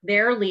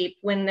their leap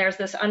when there's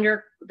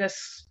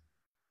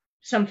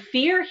some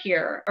fear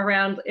here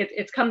around it?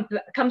 It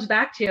comes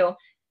back to,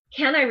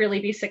 can I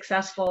really be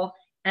successful?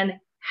 And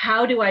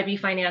how do I be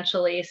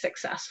financially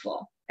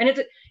successful?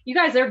 And you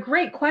guys, they're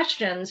great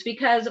questions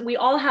because we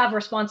all have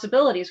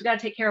responsibilities. We got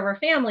to take care of our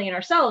family and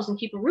ourselves and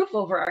keep a roof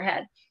over our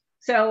head.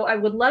 So I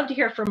would love to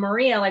hear from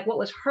Maria, like what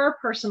was her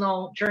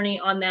personal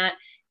journey on that?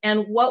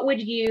 And what would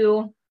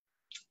you,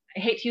 I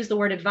hate to use the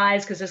word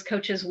advise because as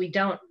coaches, we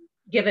don't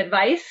give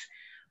advice,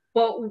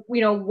 but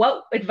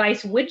what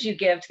advice would you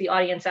give to the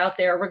audience out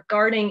there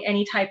regarding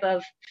any type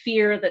of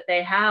fear that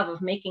they have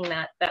of making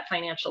that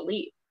financial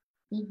leap?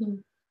 Mm-hmm.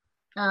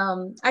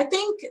 I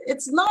think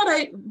it's not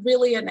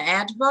really an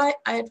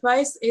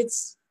advice.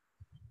 It's,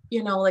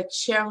 like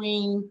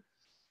sharing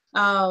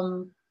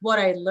what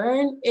I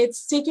learned.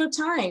 It's take your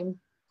time,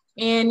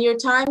 and your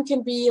time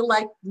can be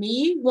like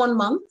me, 1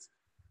 month,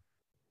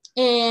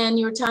 and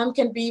your time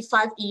can be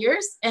 5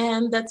 years,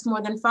 and that's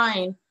more than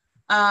fine.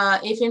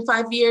 If in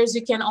 5 years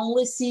you can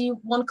only see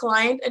 1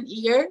 client a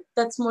year,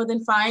 that's more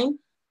than fine.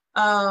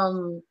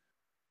 And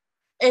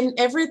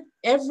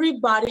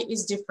everybody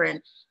is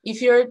different.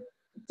 If you're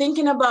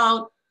thinking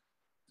about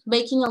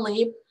making a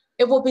leap,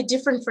 it will be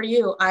different for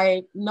you.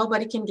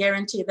 Nobody can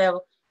guarantee that,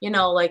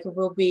 like it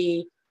will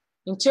be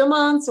in 2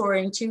 months or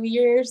in 2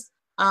 years.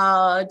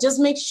 Just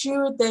make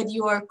sure that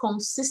you are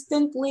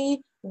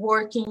consistently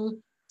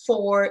working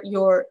for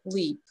your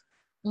leap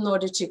in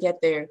order to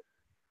get there.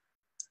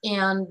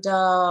 And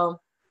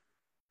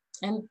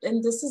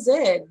this is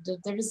it.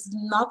 There is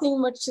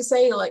nothing much to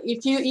say. Like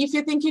if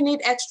you think you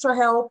need extra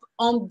help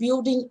on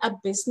building a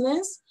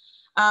business,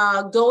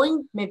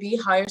 maybe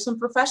hire some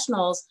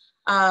professionals,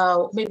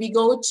 maybe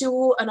go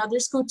to another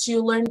school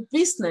to learn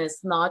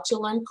business, not to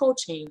learn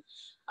coaching.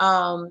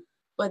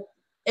 But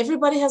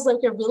everybody has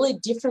like a really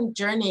different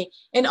journey.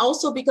 And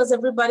also because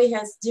everybody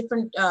has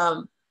different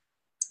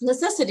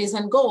necessities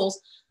and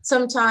goals.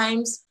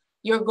 Sometimes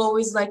your goal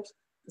is like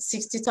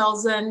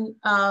 60,000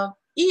 a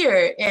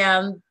year,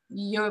 and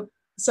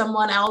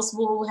someone else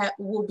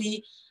will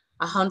be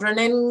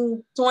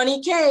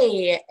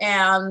 120K,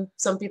 and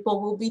some people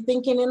will be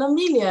thinking in 1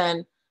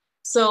 million.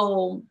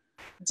 So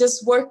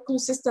just work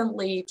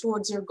consistently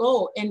towards your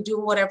goal and do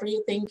whatever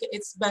you think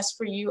it's best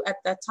for you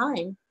at that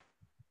time.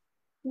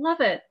 Love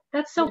it.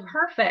 That's so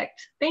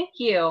perfect. Thank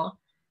you.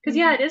 Because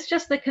it is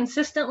just the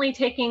consistently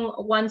taking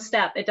 1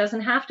 step. It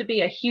doesn't have to be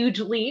a huge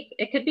leap.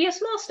 It could be a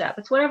small step.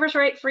 It's whatever's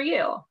right for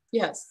you.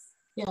 Yes.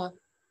 Yeah. Oh,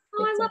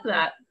 exactly. I love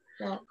that.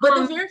 Yeah. But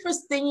the very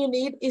first thing you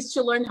need is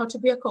to learn how to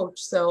be a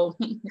coach. So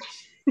good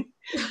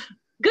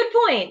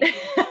point.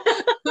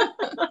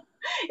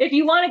 If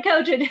you want to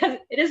coach,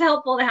 it is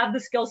helpful to have the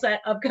skill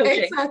set of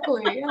coaching.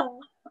 Exactly. Yeah.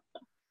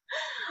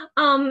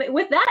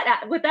 With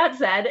that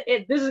said,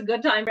 this is a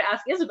good time to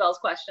ask Isabel's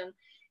question.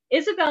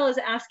 Isabel is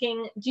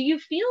asking, do you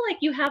feel like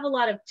you have a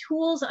lot of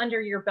tools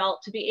under your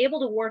belt to be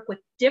able to work with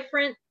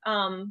different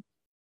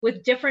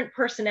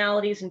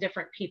personalities and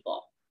different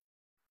people?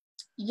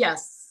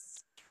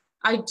 Yes,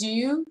 I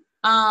do.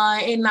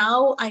 And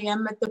now I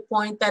am at the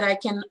point that I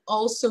can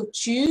also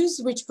choose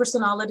which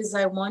personalities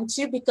I want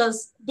to,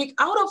 because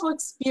out of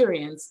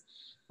experience,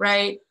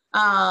 right?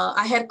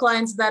 I had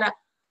clients that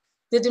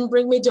didn't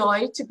bring me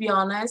joy, to be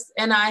honest.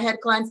 And I had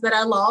clients that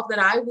I loved, that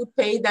I would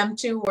pay them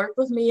to work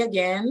with me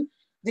again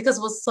because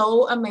it was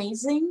so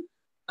amazing.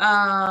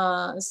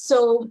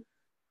 So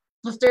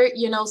after,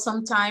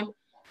 some time,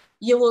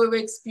 you will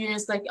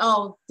experience like,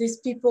 oh, these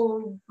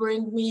people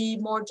bring me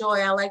more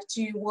joy. I like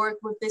to work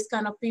with this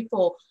kind of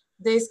people.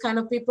 This kind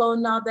of people,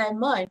 not that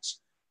much.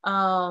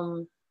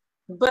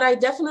 But I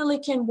definitely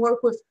can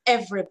work with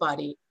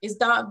everybody. It's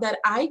not that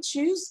I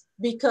choose,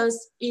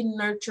 because it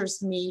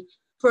nurtures me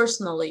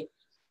personally.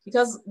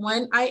 Because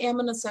when I am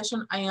in a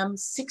session, I am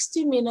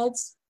 60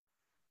 minutes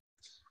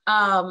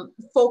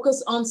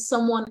focus on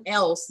someone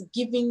else,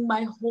 giving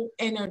my whole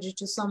energy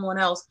to someone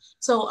else.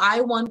 So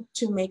I want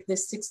to make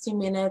this 60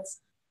 minutes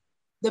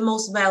the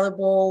most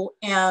valuable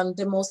and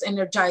the most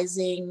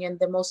energizing and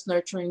the most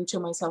nurturing to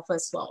myself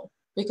as well,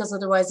 because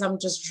otherwise I'm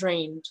just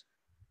drained.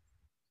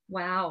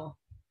 Wow.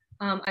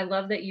 I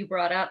love that you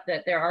brought up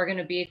that there are going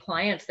to be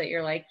clients that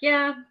you're like,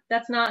 yeah,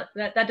 that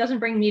doesn't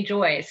bring me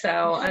joy.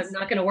 So yes. I'm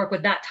not going to work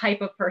with that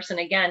type of person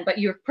again, but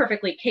you're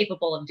perfectly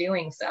capable of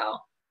doing so.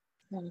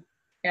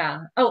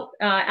 Yeah. Oh,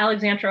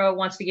 Alexandra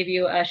wants to give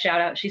you a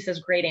shout out. She says,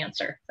 great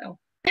answer. So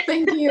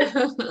thank you.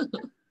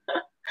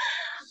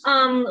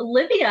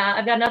 Livia,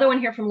 I've got another one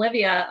here from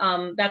Livia.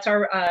 That's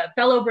our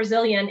fellow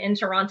Brazilian in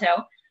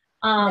Toronto.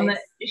 Nice.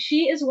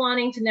 She is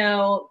wanting to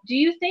know, do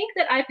you think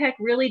that iPEC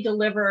really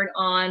delivered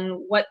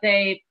on what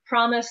they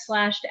promised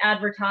 /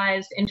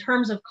 advertised in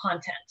terms of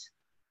content?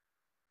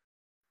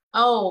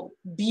 Oh,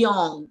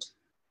 beyond.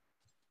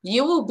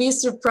 You will be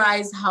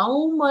surprised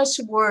how much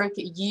work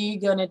you're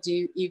gonna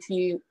do if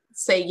you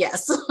say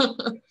yes.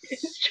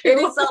 It's It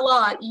true. is a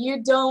lot.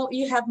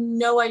 You have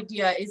no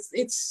idea.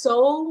 It's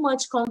so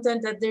much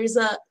content that there's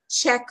a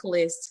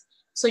checklist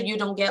so you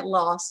don't get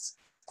lost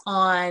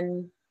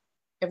on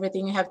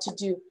everything you have to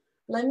do.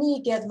 Let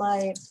me get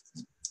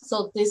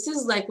so this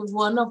is like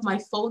one of my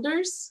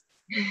folders,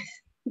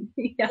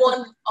 Yeah.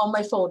 one of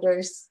my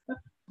folders.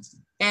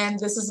 And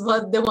this is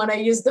the one I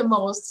use the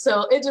most.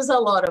 So it is a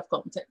lot of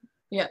content.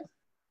 Yeah.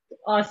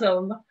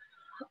 Awesome.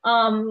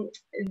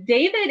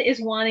 David is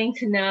wanting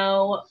to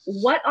know,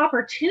 what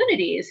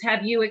opportunities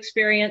have you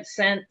experienced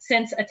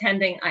since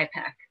attending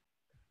iPEC?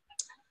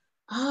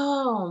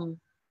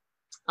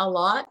 A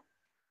lot.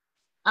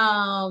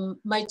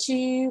 My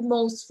two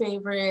most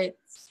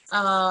favorites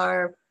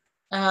are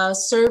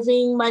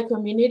serving my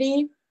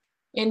community.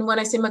 And when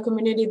I say my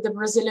community, the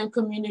Brazilian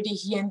community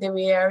here in the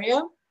Bay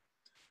Area.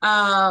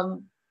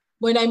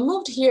 When I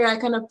moved here, I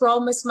kind of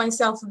promised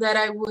myself that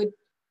I would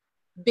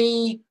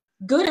be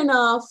good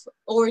enough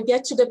or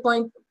get to the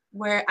point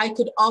where I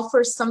could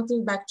offer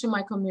something back to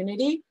my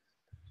community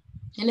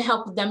and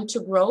help them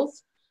to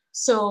growth.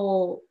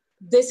 So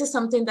this is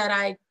something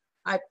that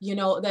that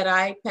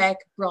iPEC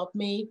brought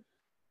me,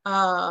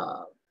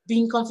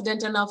 being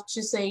confident enough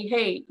to say,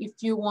 hey, if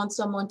you want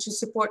someone to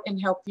support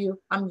and help you,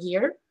 I'm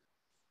here.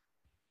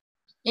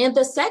 And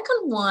the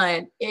second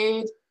one,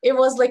 it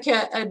was like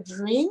a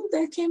dream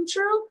that came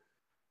true.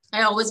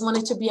 I always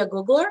wanted to be a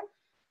Googler.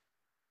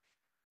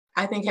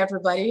 I think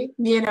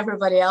me and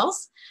everybody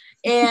else.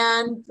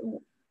 And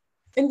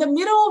in the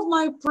middle of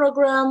my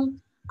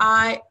program,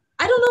 I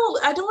don't know,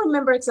 I don't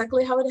remember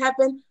exactly how it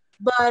happened,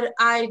 but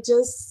I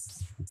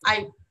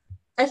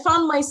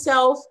found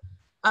myself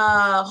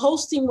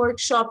hosting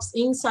workshops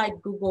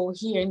inside Google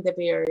here in the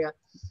Bay Area.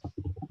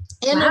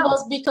 And wow. It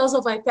was because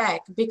of iPEC,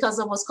 because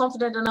I was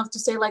confident enough to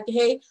say like,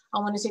 hey, I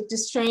want to take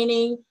this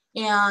training.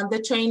 And the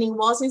training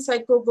was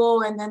inside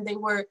Google, and then they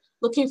were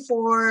looking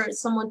for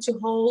someone to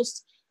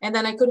host. And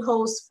then I could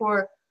host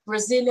for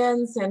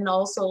Brazilians and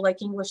also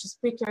like English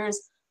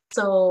speakers.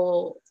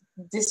 So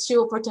these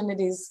two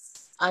opportunities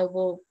I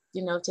will,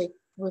 take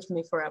with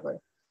me forever.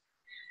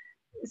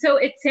 So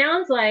it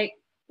sounds like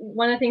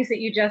one of the things that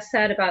you just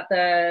said about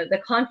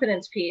the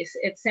confidence piece,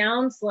 it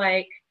sounds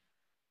like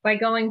by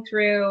going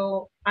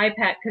through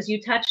iPEC, because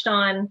you touched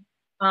on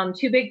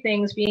two big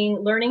things being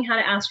learning how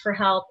to ask for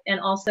help and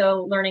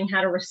also learning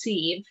how to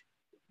receive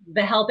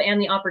the help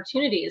and the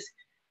opportunities.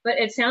 But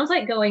it sounds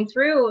like going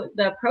through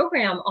the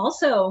program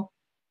also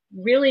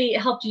really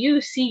helped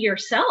you see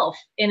yourself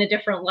in a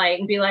different light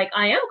and be like,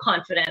 I am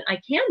confident, I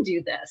can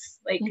do this.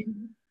 Like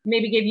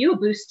maybe give you a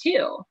boost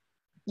too.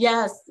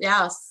 Yes.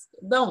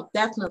 No,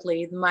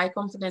 definitely. My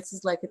confidence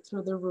is like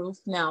through the roof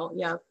now.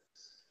 Yeah.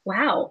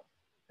 Wow.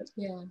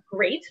 Yeah.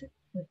 Great.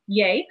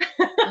 Yay.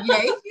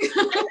 Yay.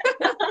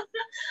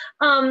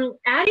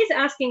 Addie's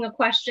asking a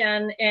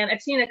question, and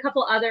I've seen a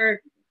couple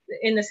other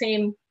in the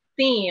same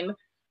theme.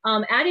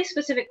 Addie's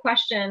specific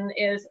question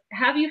is,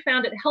 have you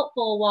found it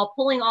helpful while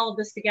pulling all of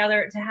this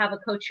together to have a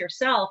coach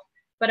yourself?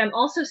 But I'm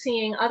also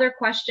seeing other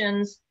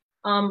questions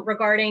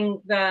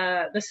regarding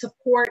the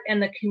support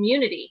and the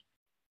community.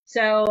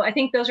 So I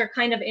think those are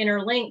kind of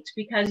interlinked,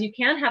 because you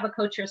can have a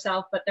coach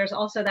yourself, but there's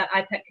also that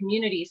iPEC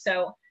community.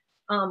 So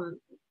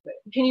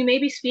can you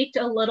maybe speak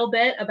to a little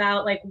bit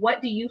about like,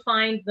 what do you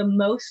find the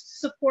most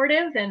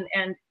supportive,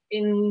 and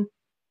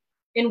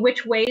in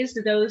which ways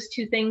do those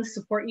two things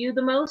support you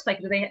the most?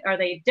 Like, are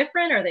they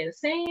different? Are they the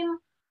same?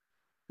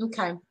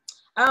 Okay.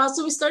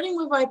 So we're starting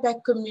with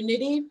iPEC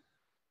community.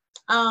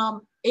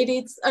 It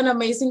is an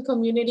amazing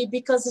community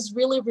because it's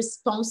really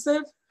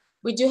responsive.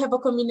 We do have a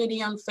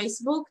community on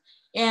Facebook,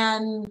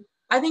 and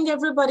I think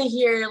everybody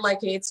here, like,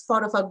 it's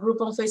part of a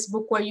group on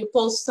Facebook where you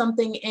post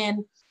something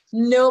and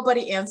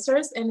nobody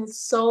answers, and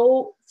it's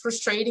so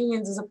frustrating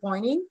and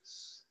disappointing.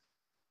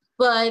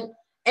 But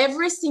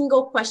every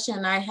single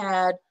question I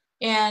had,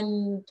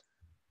 and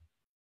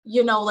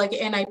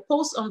and I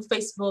post on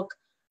Facebook,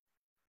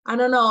 I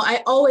don't know,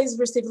 I always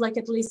receive like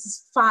at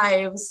least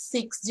 5,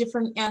 6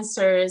 different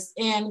answers,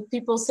 and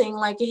people saying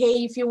like,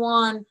 hey, if you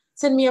want,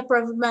 send me a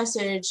private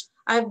message.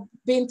 I've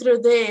been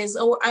through this,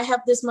 or I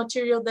have this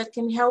material that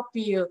can help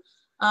you.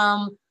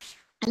 And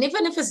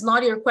even if it's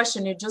not your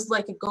question, you just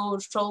like go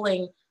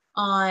trolling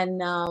on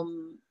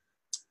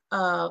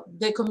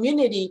the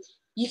community,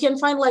 you can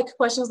find like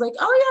questions like,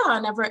 oh yeah, I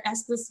never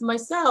asked this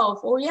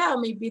myself, or yeah,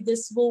 maybe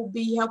this will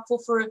be helpful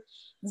for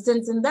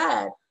this and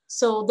that.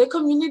 So the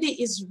community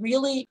is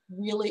really,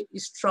 really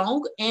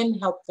strong and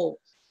helpful.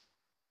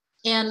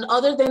 And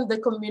other than the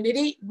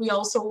community, we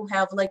also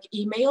have like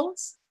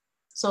emails.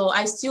 So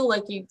I still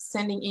like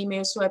sending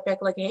emails to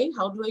iPEC like, hey,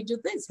 how do I do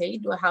this? Hey,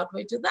 how do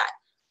I do that?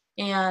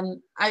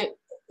 And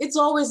it's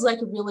always like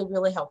really,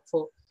 really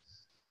helpful.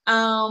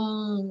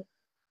 And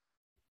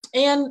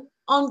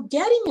on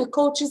getting a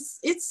coach,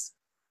 it's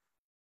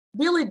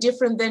really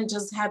different than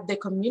just have the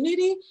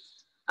community.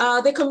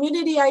 The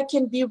community, I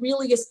can be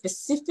really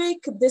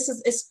specific. This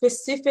is a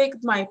specific,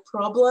 my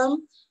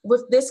problem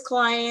with this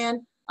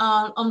client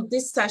on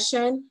this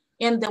session,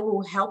 and that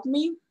will help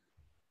me.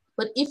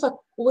 But if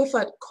with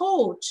a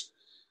coach,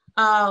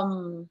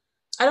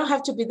 I don't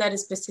have to be that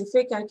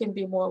specific. I can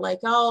be more like,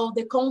 oh,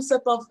 the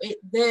concept of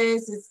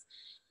this is,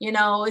 you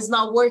know, is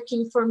not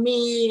working for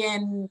me,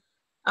 and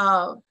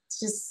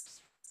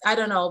just, I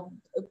don't know,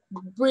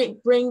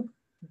 bring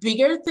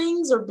bigger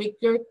things or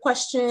bigger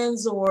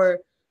questions or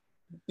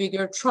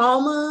bigger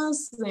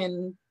traumas,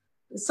 and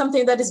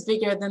something that is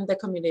bigger than the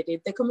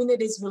community. The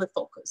community is really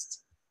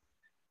focused.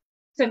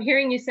 So I'm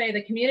hearing you say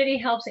the community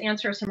helps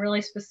answer some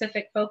really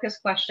specific focus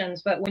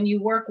questions, but when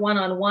you work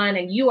one-on-one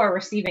and you are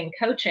receiving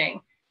coaching,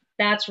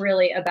 that's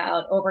really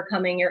about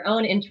overcoming your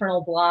own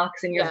internal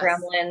blocks and your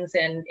gremlins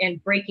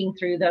and breaking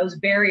through those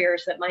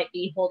barriers that might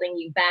be holding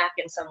you back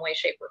in some way,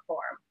 shape, or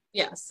form.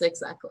 Yes,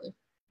 exactly.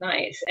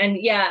 Nice. And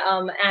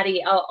yeah,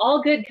 Addie,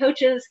 all good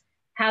coaches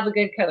have a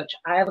good coach.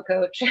 I have a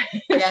coach.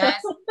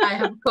 Yes, I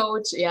have a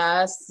coach.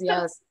 Yes,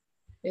 yes.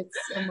 It's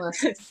a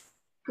must.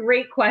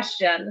 Great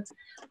question.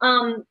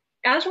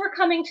 As we're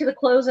coming to the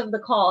close of the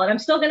call, and I'm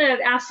still going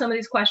to ask some of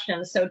these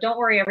questions, so don't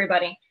worry,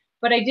 everybody.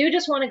 But I do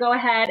just want to go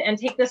ahead and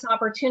take this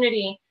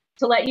opportunity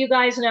to let you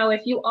guys know,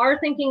 if you are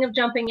thinking of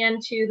jumping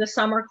into the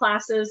summer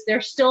classes,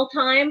 there's still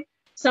time.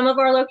 Some of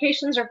our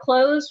locations are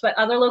closed, but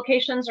other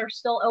locations are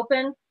still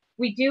open.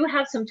 We do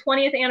have some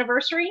 20th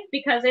anniversary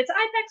because it's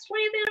iPEC's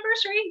 20th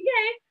anniversary.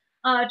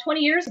 Yay! 20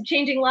 years of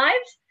changing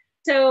lives.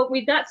 So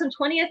we've got some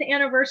 20th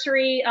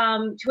anniversary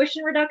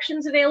tuition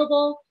reductions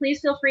available.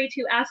 Please feel free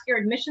to ask your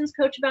admissions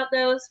coach about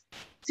those.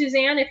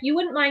 Suzanne, if you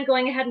wouldn't mind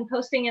going ahead and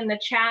posting in the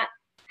chat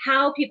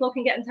how people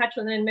can get in touch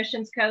with an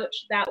admissions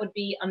coach, that would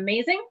be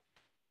amazing.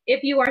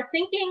 If you are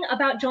thinking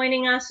about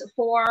joining us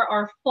for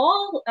our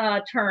fall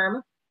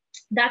term,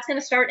 that's going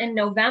to start in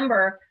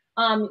November.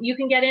 You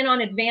can get in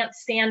on advanced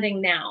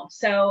standing now.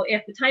 So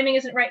if the timing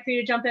isn't right for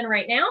you to jump in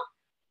right now,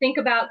 think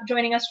about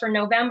joining us for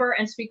November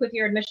and speak with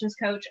your admissions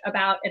coach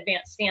about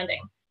advanced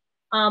standing.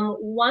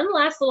 One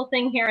last little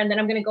thing here, and then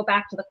I'm going to go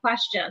back to the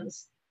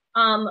questions.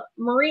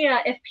 Maria,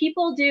 if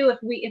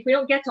we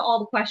don't get to all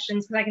the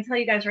questions, because I can tell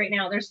you guys right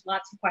now, there's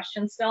lots of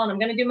questions still, and I'm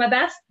going to do my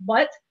best,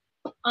 but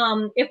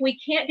if we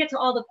can't get to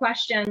all the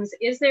questions,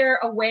 is there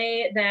a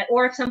way that,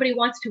 or if somebody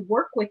wants to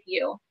work with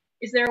you,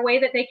 is there a way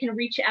that they can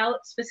reach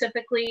out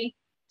specifically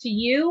to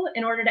you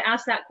in order to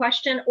ask that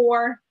question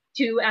or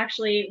to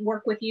actually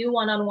work with you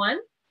one-on-one?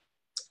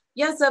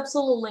 Yes,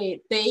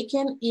 absolutely. They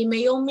can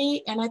email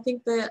me, and I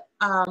think that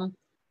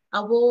I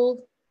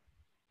will,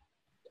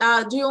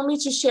 do you want me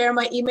to share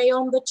my email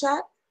on the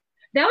chat?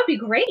 That would be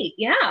great,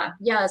 yeah.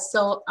 Yeah,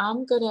 so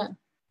I'm gonna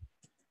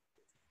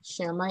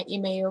share my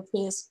email.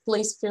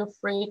 Please feel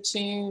free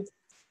to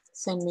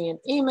send me an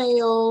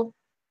email.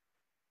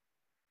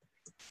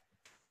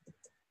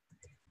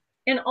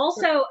 And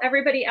also,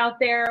 everybody out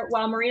there,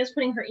 while Maria's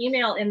putting her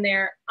email in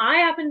there, I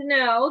happen to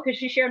know, because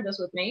she shared this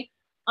with me,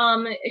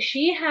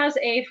 she has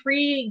a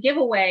free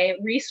giveaway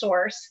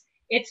resource.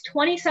 It's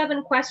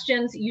 27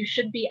 questions you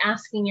should be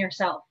asking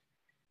yourself.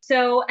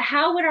 So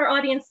how would our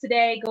audience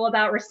today go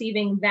about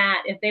receiving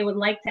that if they would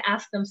like to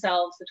ask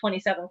themselves the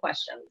 27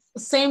 questions?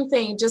 Same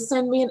thing, just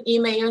send me an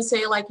email and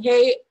say like,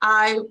 hey,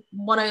 I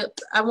want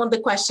the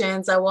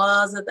questions. I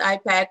was at the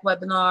iPEC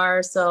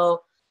webinar,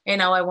 so, you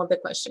know, I want the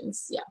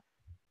questions, yeah.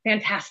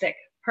 Fantastic,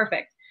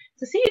 perfect.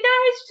 So see, you guys,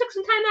 you took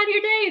some time out of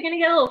your day. You're gonna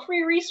get a little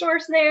free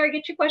resource there,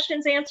 get your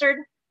questions answered.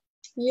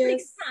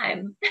 Yes.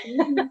 Time.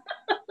 And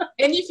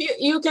if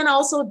you can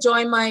also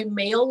join my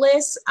mail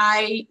list.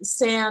 I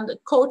send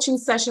coaching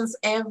sessions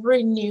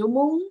every new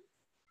moon.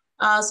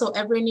 So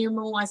every new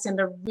moon, I send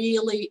a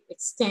really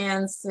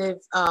extensive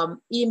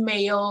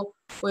email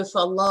with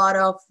a lot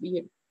of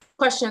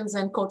questions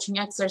and coaching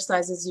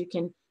exercises you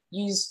can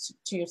use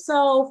to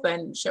yourself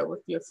and share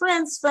with your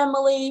friends,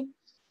 family.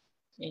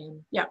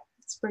 And yeah,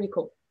 it's pretty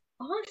cool.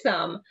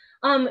 Awesome.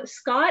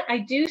 Scott, I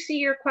do see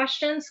your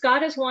question.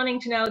 Scott is wanting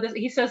to know this.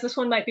 He says this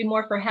one might be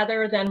more for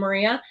Heather than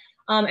Maria.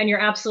 And you're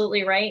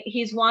absolutely right.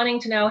 He's wanting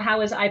to know,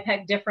 how is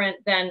iPEC different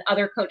than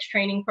other coach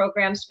training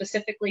programs,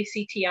 specifically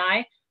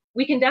CTI?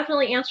 We can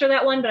definitely answer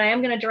that one, but I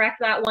am going to direct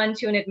that one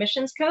to an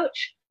admissions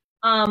coach.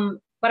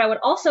 But I would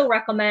also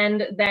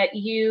recommend that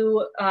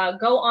you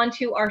go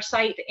onto our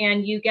site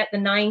and you get the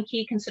 9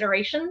 key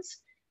considerations,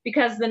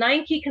 because the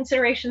 9 key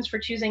considerations for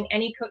choosing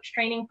any coach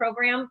training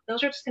program,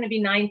 those are just going to be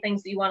 9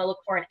 things that you want to look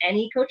for in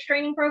any coach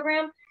training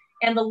program.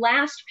 And the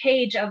last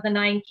page of the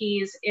 9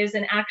 keys is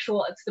an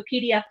actual, it's the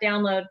PDF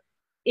download,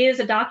 is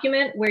a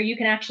document where you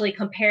can actually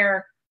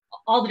compare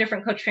all the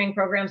different coach training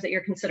programs that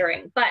you're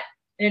considering. But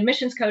an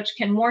admissions coach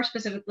can more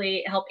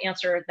specifically help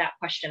answer that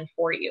question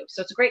for you.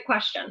 So it's a great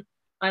question.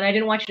 And I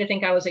didn't want you to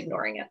think I was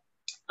ignoring it.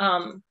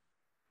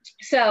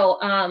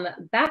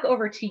 Back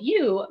over to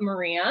you,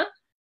 Maria.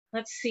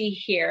 Let's see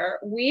here.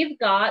 We've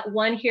got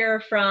one here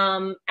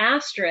from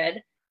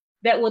Astrid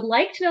that would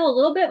like to know a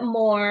little bit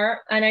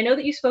more. And I know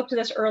that you spoke to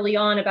this early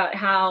on about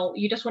how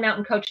you just went out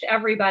and coached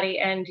everybody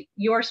and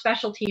your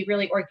specialty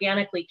really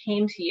organically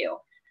came to you.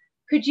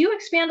 Could you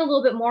expand a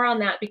little bit more on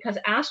that? Because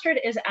Astrid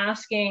is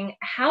asking,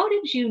 how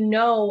did you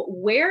know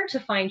where to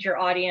find your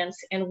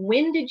audience, and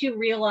when did you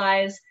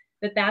realize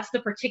that that's the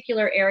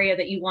particular area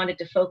that you wanted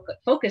to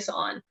focus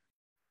on?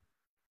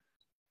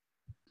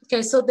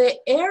 Okay, so the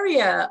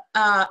area,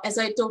 as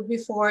I told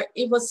before,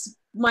 it was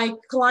my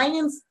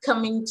clients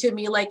coming to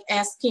me like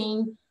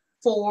asking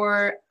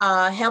for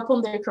help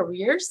on their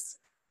careers.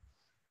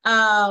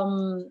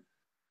 So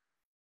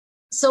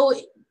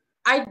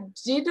I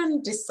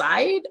didn't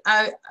decide.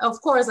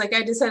 Of course, like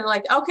I decided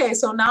like, okay,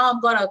 so now I'm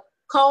gonna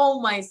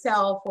call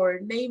myself or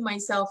name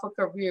myself a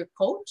career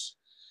coach.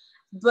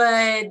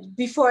 But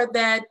before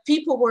that,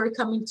 people were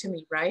coming to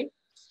me, right?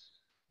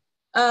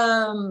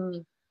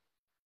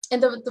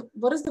 And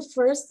what is the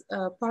first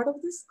part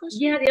of this question?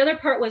 Yeah, the other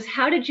part was,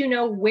 how did you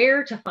know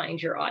where to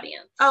find your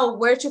audience? Oh,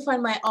 where to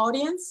find my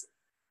audience?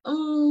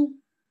 I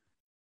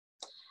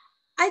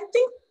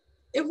think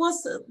it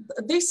was,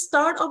 the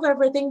start of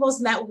everything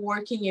was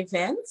networking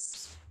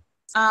events.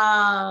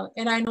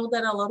 And I know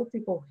that a lot of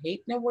people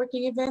hate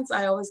networking events.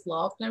 I always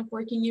love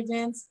networking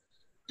events.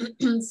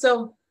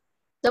 So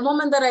the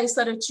moment that I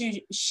started to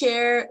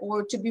share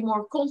or to be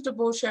more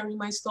comfortable sharing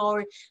my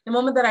story, the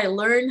moment that I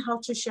learned how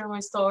to share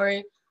my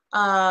story,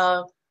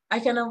 I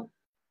kind of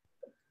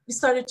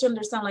started to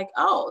understand like,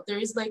 oh, there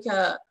is like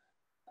a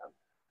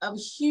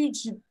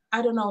huge,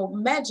 I don't know,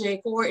 magic,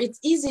 or it's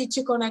easy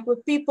to connect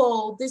with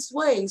people this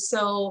way.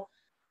 So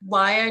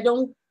why I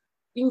don't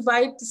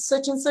invite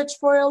such and such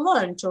for a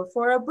lunch or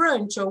for a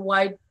brunch, or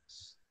why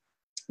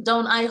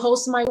don't I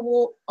host my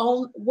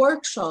own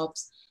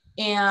workshops?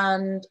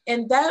 And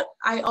that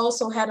I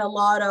also had a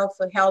lot of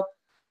help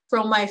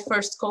from my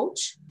first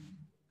coach.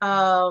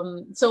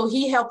 So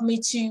he helped me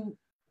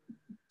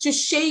to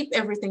shape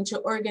everything, to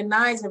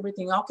organize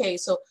everything. Okay,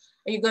 so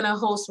are you gonna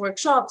host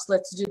workshops?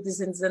 Let's do this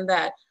and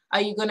that.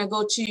 Are you gonna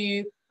go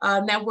to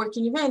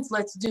networking events?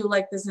 Let's do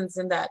like this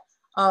and that.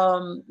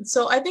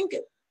 So I think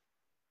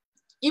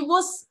it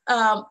was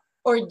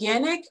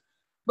organic,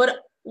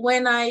 but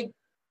when I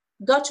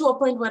got to a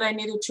point where I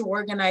needed to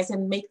organize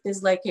and make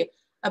this like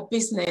a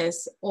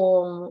business,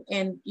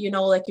 and you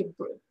know, like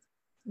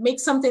make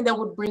something that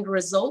would bring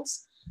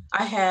results,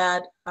 I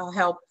had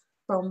help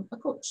from a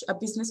coach, a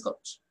business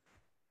coach.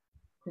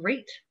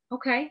 Great.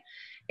 Okay.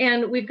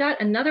 And we've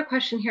got another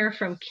question here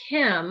from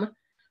Kim.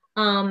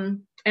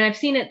 And I've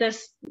seen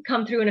this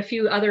come through in a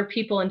few other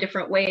people in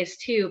different ways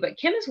too, but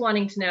Kim is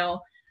wanting to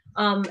know,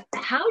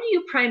 how do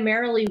you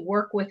primarily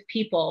work with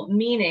people?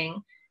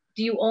 Meaning,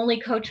 do you only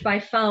coach by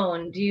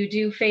phone? Do you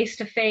do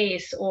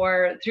face-to-face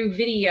or through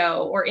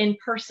video or in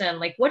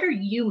person? Like, what are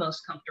you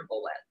most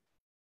comfortable with?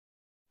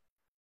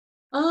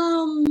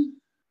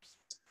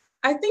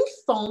 I think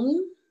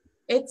phone,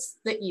 it's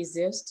the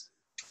easiest.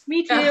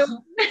 Me too.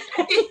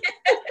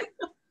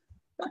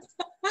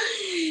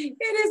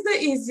 It is the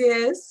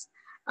easiest.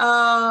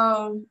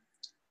 And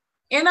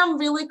I'm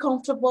really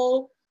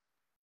comfortable,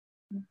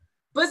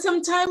 but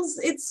sometimes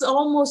it's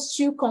almost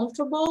too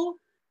comfortable.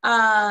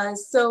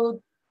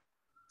 So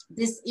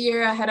this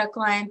year I had a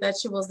client that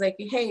she was like,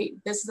 hey,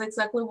 this is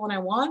exactly what I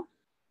want.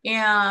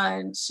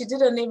 And she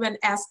didn't even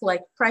ask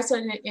like price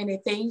or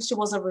anything. She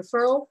was a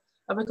referral,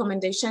 a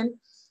recommendation.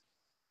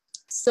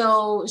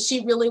 So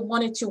she really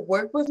wanted to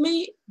work with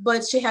me,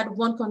 but she had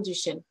one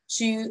condition: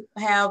 to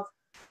have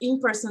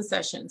in-person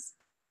sessions.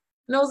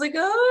 And I was like,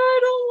 oh, I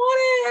don't want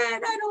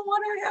it. I don't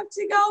want to have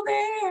to go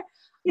there.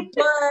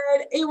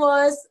 But it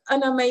was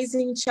an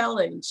amazing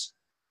challenge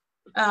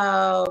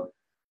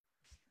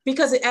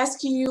because it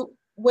asks you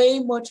way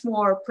much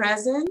more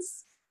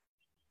presence,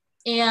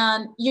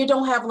 and you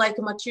don't have like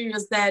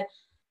materials that,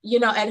 you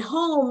know, at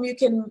home you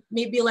can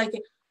maybe like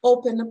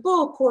open a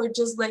book or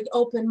just like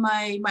open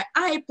my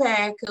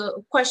iPEC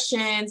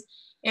questions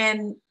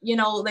and, you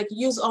know, like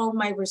use all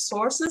my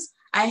resources.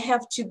 I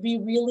have to be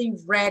really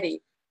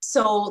ready.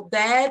 So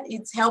that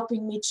it's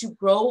helping me to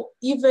grow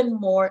even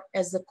more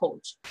as a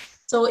coach.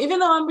 So even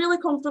though I'm really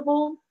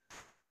comfortable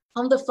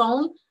on the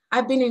phone,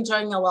 I've been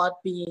enjoying a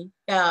lot being,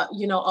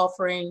 you know,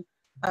 offering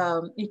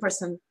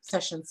in-person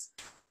sessions.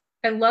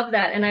 I love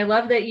that. And I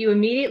love that you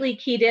immediately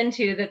keyed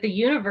into that the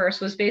universe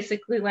was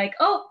basically like,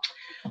 oh,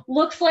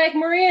 looks like,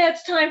 Maria,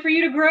 it's time for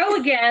you to grow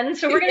again.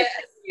 So we're going to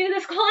do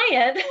this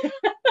client.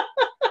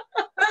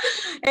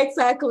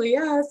 Exactly.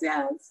 Yes,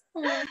 yes.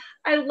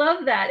 I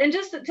love that. And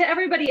just to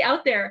everybody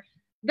out there,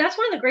 that's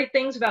one of the great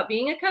things about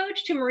being a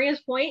coach. To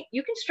Maria's point,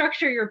 you can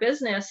structure your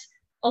business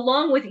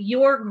along with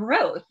your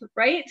growth,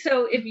 right?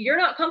 So if you're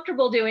not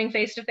comfortable doing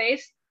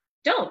face-to-face,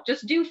 don't,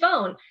 just do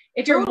phone.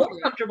 If you're more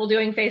comfortable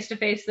doing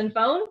face-to-face than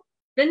phone,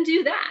 then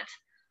do that.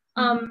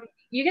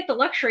 You get the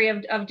luxury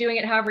of doing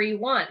it however you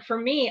want. For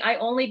me, I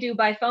only do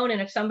by phone.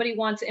 And if somebody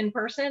wants in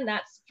person,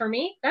 that's, for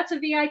me, that's a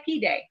VIP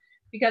day,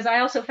 because I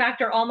also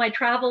factor all my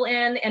travel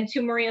in. And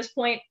to Maria's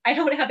point, I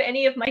don't have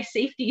any of my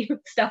safety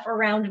stuff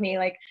around me.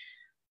 Like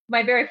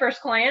my very first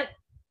client,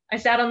 I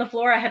sat on the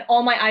floor, I had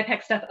all my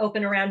iPEC stuff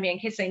open around me in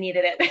case I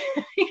needed it.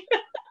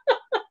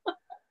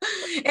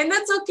 And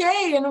that's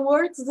okay. And it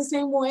works the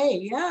same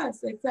way.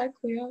 Yes,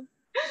 exactly. Yeah.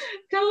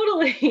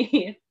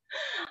 Totally.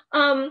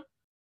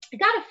 I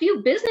got a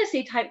few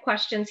businessy type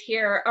questions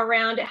here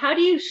around how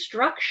do you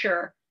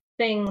structure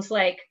things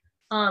like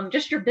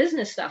just your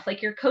business stuff,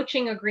 like your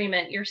coaching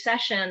agreement, your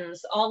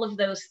sessions, all of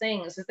those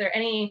things. Is there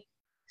any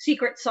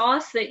secret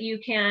sauce that you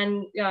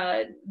can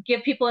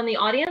give people in the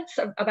audience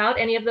about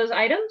any of those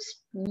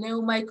items?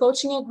 No, my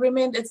coaching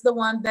agreement is the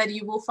one that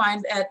you will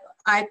find at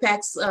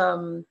iPEC's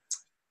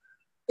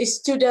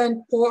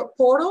student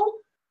portal.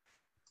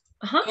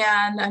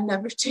 And I've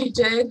never changed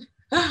it.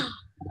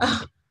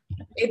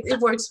 It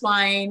works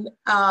fine.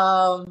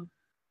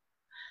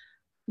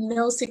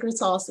 No secret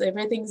sauce.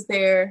 Everything's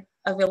there,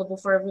 available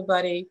for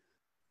everybody.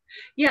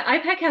 Yeah,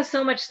 iPEC has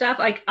so much stuff.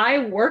 Like, I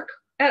work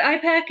at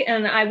iPEC,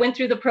 and I went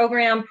through the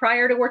program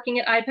prior to working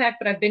at iPEC,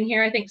 but I've been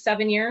here, I think,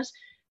 7 years.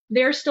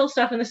 There's still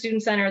stuff in the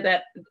Student Center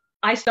that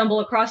I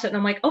stumble across it, and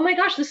I'm like, oh my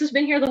gosh, this has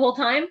been here the whole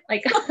time.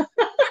 Like,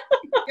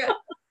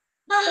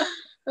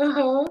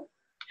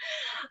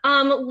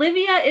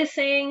 Livia is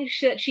saying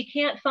she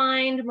can't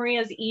find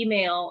Maria's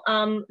email.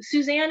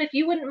 Suzanne, if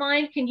you wouldn't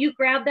mind, can you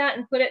grab that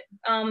and put it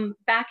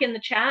back in the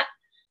chat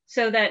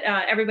so that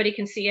everybody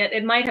can see it?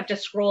 It might have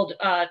just scrolled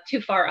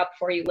too far up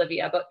for you,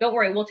 Livia, but don't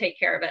worry, we'll take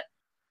care of it.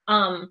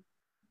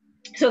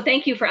 So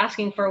thank you for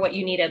asking for what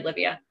you needed,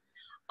 Livia.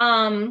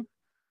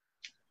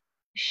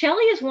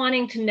 Shelly is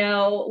wanting to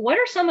know, what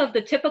are some of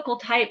the typical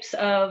types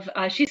of,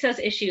 she says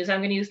issues, I'm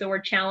going to use the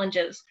word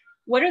challenges.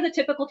 What are the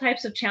typical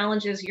types of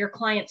challenges your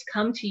clients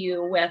come to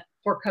you with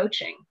for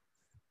coaching?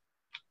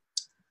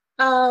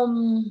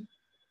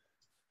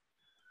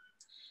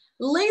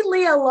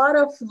 Lately, a lot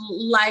of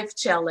life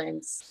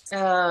challenge.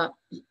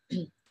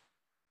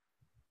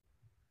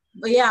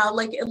 Yeah,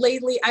 like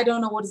lately, I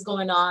don't know what is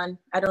going on.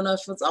 I don't know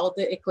if it's all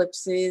the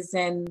eclipses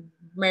and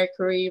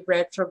Mercury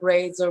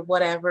retrogrades or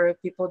whatever.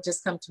 People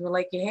just come to me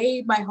like,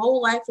 hey, my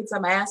whole life is a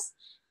mess.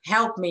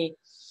 Help me.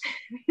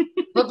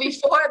 But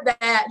before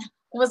that,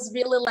 was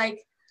really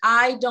like,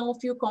 I don't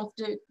feel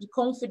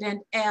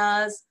confident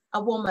as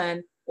a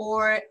woman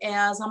or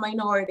as a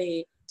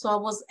minority. So I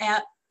was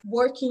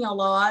working a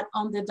lot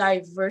on the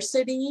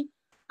diversity,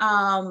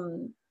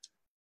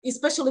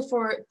 especially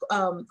for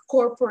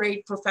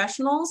corporate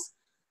professionals.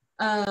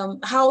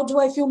 How do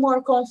I feel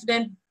more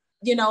confident,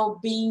 you know,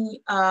 being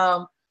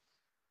a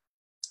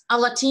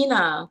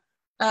Latina?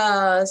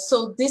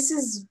 So this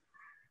is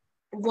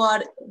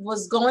what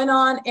was going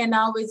on, and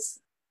now it's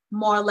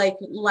more like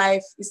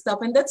life stuff.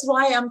 And that's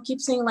why I'm keep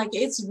saying like,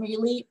 it's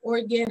really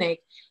organic.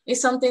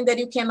 It's something that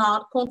you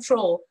cannot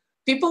control.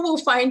 People will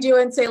find you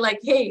and say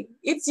like, hey,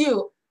 it's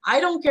you. I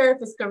don't care if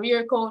it's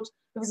career coach,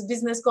 if it's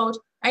business coach,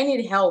 I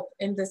need help.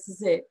 And this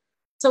is it.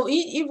 So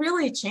it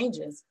really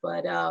changes.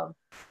 But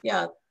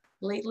yeah,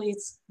 lately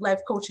it's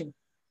life coaching.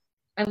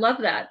 I love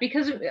that,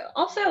 because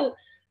also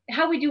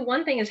how we do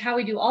one thing is how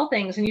we do all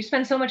things, and you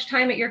spend so much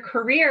time at your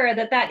career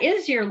that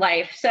is your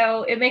life.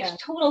 So it makes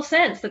total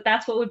sense that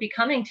that's what would be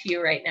coming to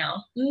you right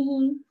now.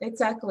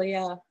 Exactly.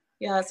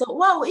 Yeah. So,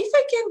 wow, if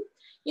I can,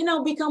 you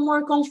know, become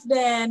more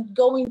confident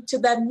going to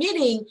that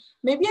meeting,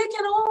 maybe I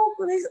can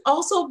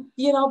also,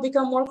 you know,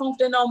 become more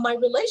confident on my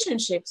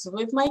relationships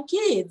with my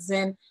kids.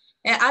 And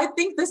I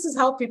think this is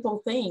how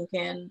people think,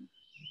 and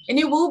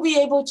you will be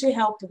able to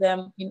help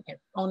them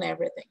on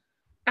everything.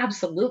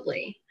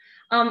 Absolutely.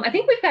 I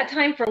think we've got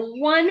time for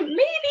one,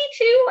 maybe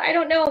two, I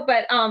don't know,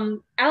 but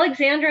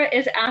Alexandra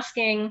is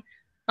asking,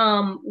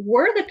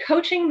 were the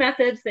coaching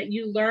methods that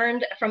you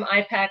learned from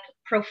iPEC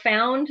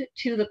profound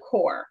to the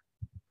core?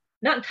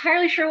 Not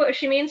entirely sure what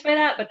she means by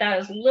that, but that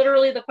is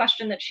literally the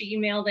question that she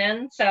emailed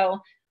in. So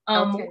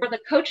were the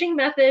coaching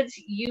methods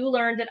you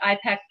learned at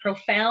iPEC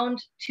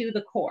profound to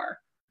the core?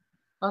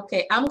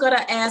 Okay, I'm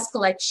gonna ask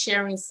like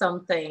sharing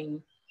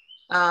something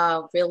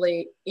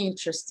really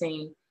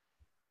interesting.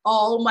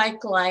 All my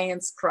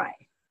clients cry.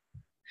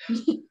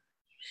 So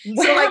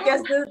I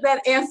guess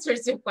that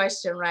answers your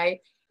question, right?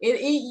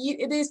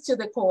 It is to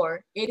the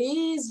core. It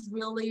is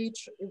really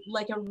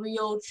like a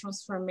real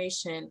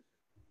transformation.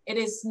 It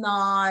is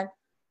not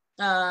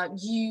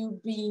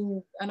you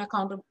being an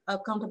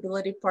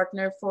accountability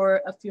partner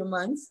for a few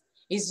months.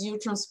 It's you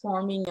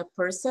transforming a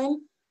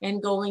person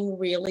and going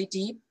really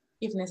deep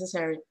if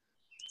necessary.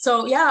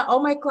 So yeah,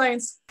 all my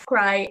clients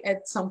cry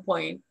at some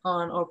point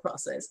on our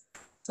process.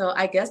 So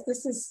I guess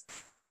this is,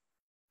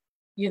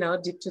 you know,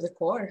 deep to the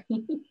core.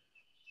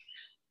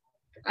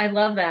 I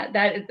love that.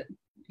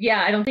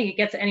 Yeah, I don't think it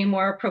gets any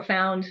more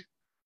profound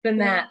than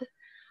that.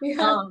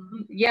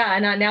 Yeah,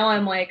 and now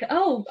I'm like,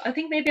 oh, I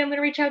think maybe I'm going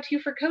to reach out to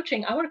you for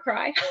coaching. I want to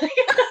cry.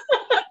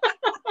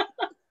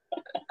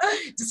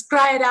 Just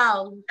cry it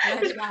out.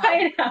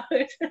 Cry it out.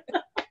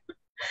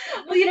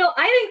 Well, you know,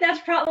 I think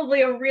that's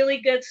probably a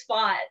really good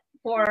spot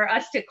for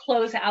us to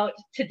close out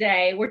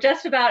today. We're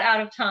just about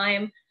out of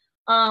time.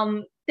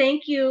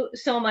 Thank you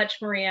so much,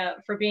 Maria,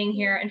 for being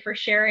here and for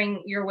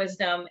sharing your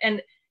wisdom.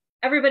 And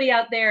everybody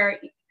out there,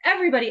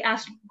 everybody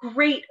asked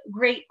great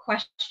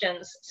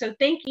questions. So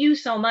thank you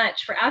so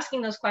much for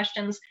asking those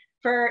questions,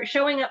 for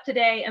showing up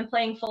today and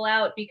playing full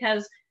out,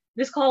 because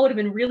this call would have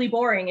been really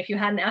boring if you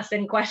hadn't asked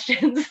any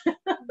questions.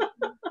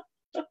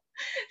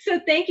 So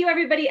thank you,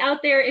 everybody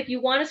out there. If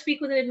you want to speak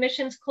with an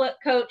admissions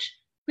coach,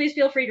 please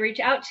feel free to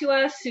reach out to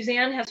us.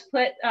 Suzanne has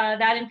put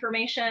that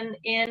information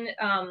in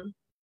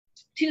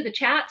to the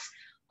chats.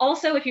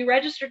 Also, if you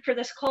registered for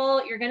this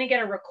call, you're going to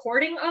get a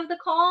recording of the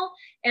call.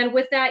 And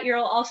with that,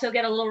 you'll also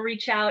get a little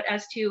reach out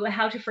as to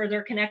how to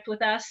further connect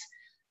with us.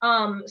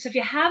 So if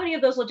you have any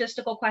of those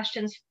logistical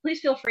questions,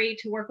 please feel free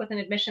to work with an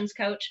admissions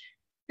coach.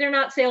 They're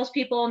not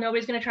salespeople.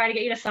 Nobody's going to try to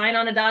get you to sign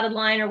on a dotted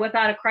line or whip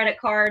out a credit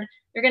card.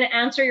 They're going to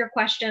answer your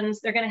questions.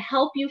 They're going to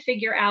help you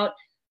figure out,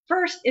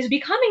 first, is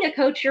becoming a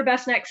coach your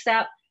best next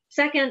step?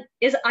 Second,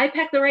 is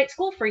iPEC the right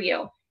school for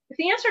you? If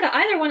the answer to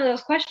either one of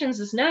those questions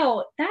is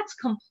no, that's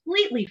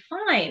completely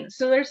fine.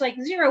 So there's like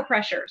zero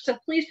pressure. So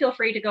please feel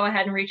free to go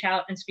ahead and reach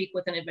out and speak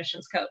with an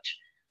admissions coach.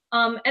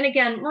 And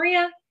again,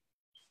 Maria,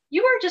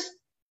 you are just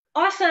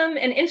awesome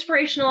and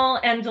inspirational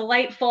and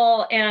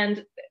delightful,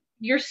 and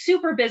you're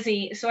super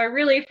busy. So I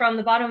really, from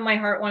the bottom of my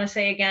heart, want to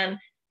say again,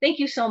 thank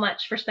you so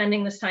much for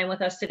spending this time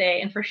with us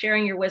today and for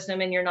sharing your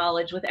wisdom and your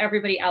knowledge with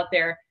everybody out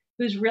there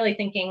who's really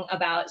thinking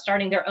about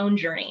starting their own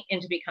journey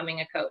into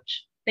becoming a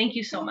coach. Thank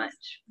you so much.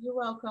 You're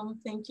welcome.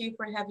 Thank you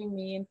for having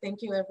me, and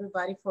thank you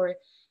everybody for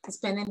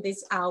spending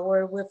this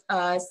hour with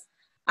us.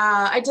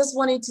 I just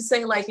wanted to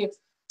say, like, if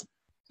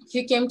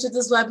you came to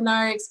this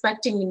webinar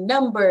expecting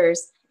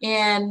numbers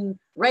and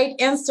right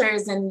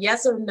answers and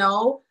yes or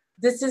no,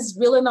 this is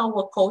really not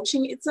what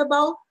coaching is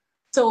about.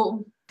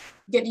 So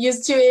get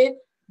used to it.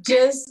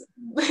 Just,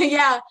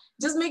 yeah,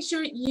 just make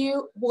sure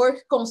you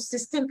work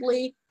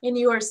consistently and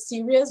you are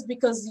serious,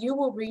 because you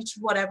will reach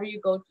whatever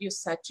you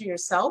set to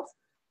yourself.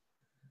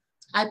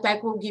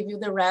 iPEC will give you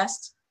the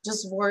rest.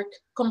 Just work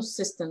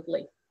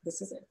consistently.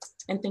 This is it.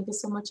 And thank you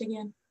so much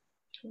again.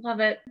 Love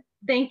it.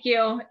 Thank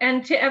you.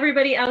 And to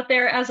everybody out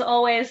there, as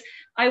always,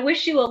 I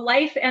wish you a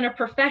life and a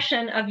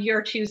profession of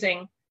your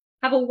choosing.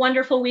 Have a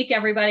wonderful week,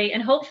 everybody,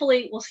 and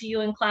hopefully we'll see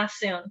you in class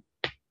soon.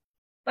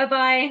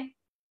 Bye-bye.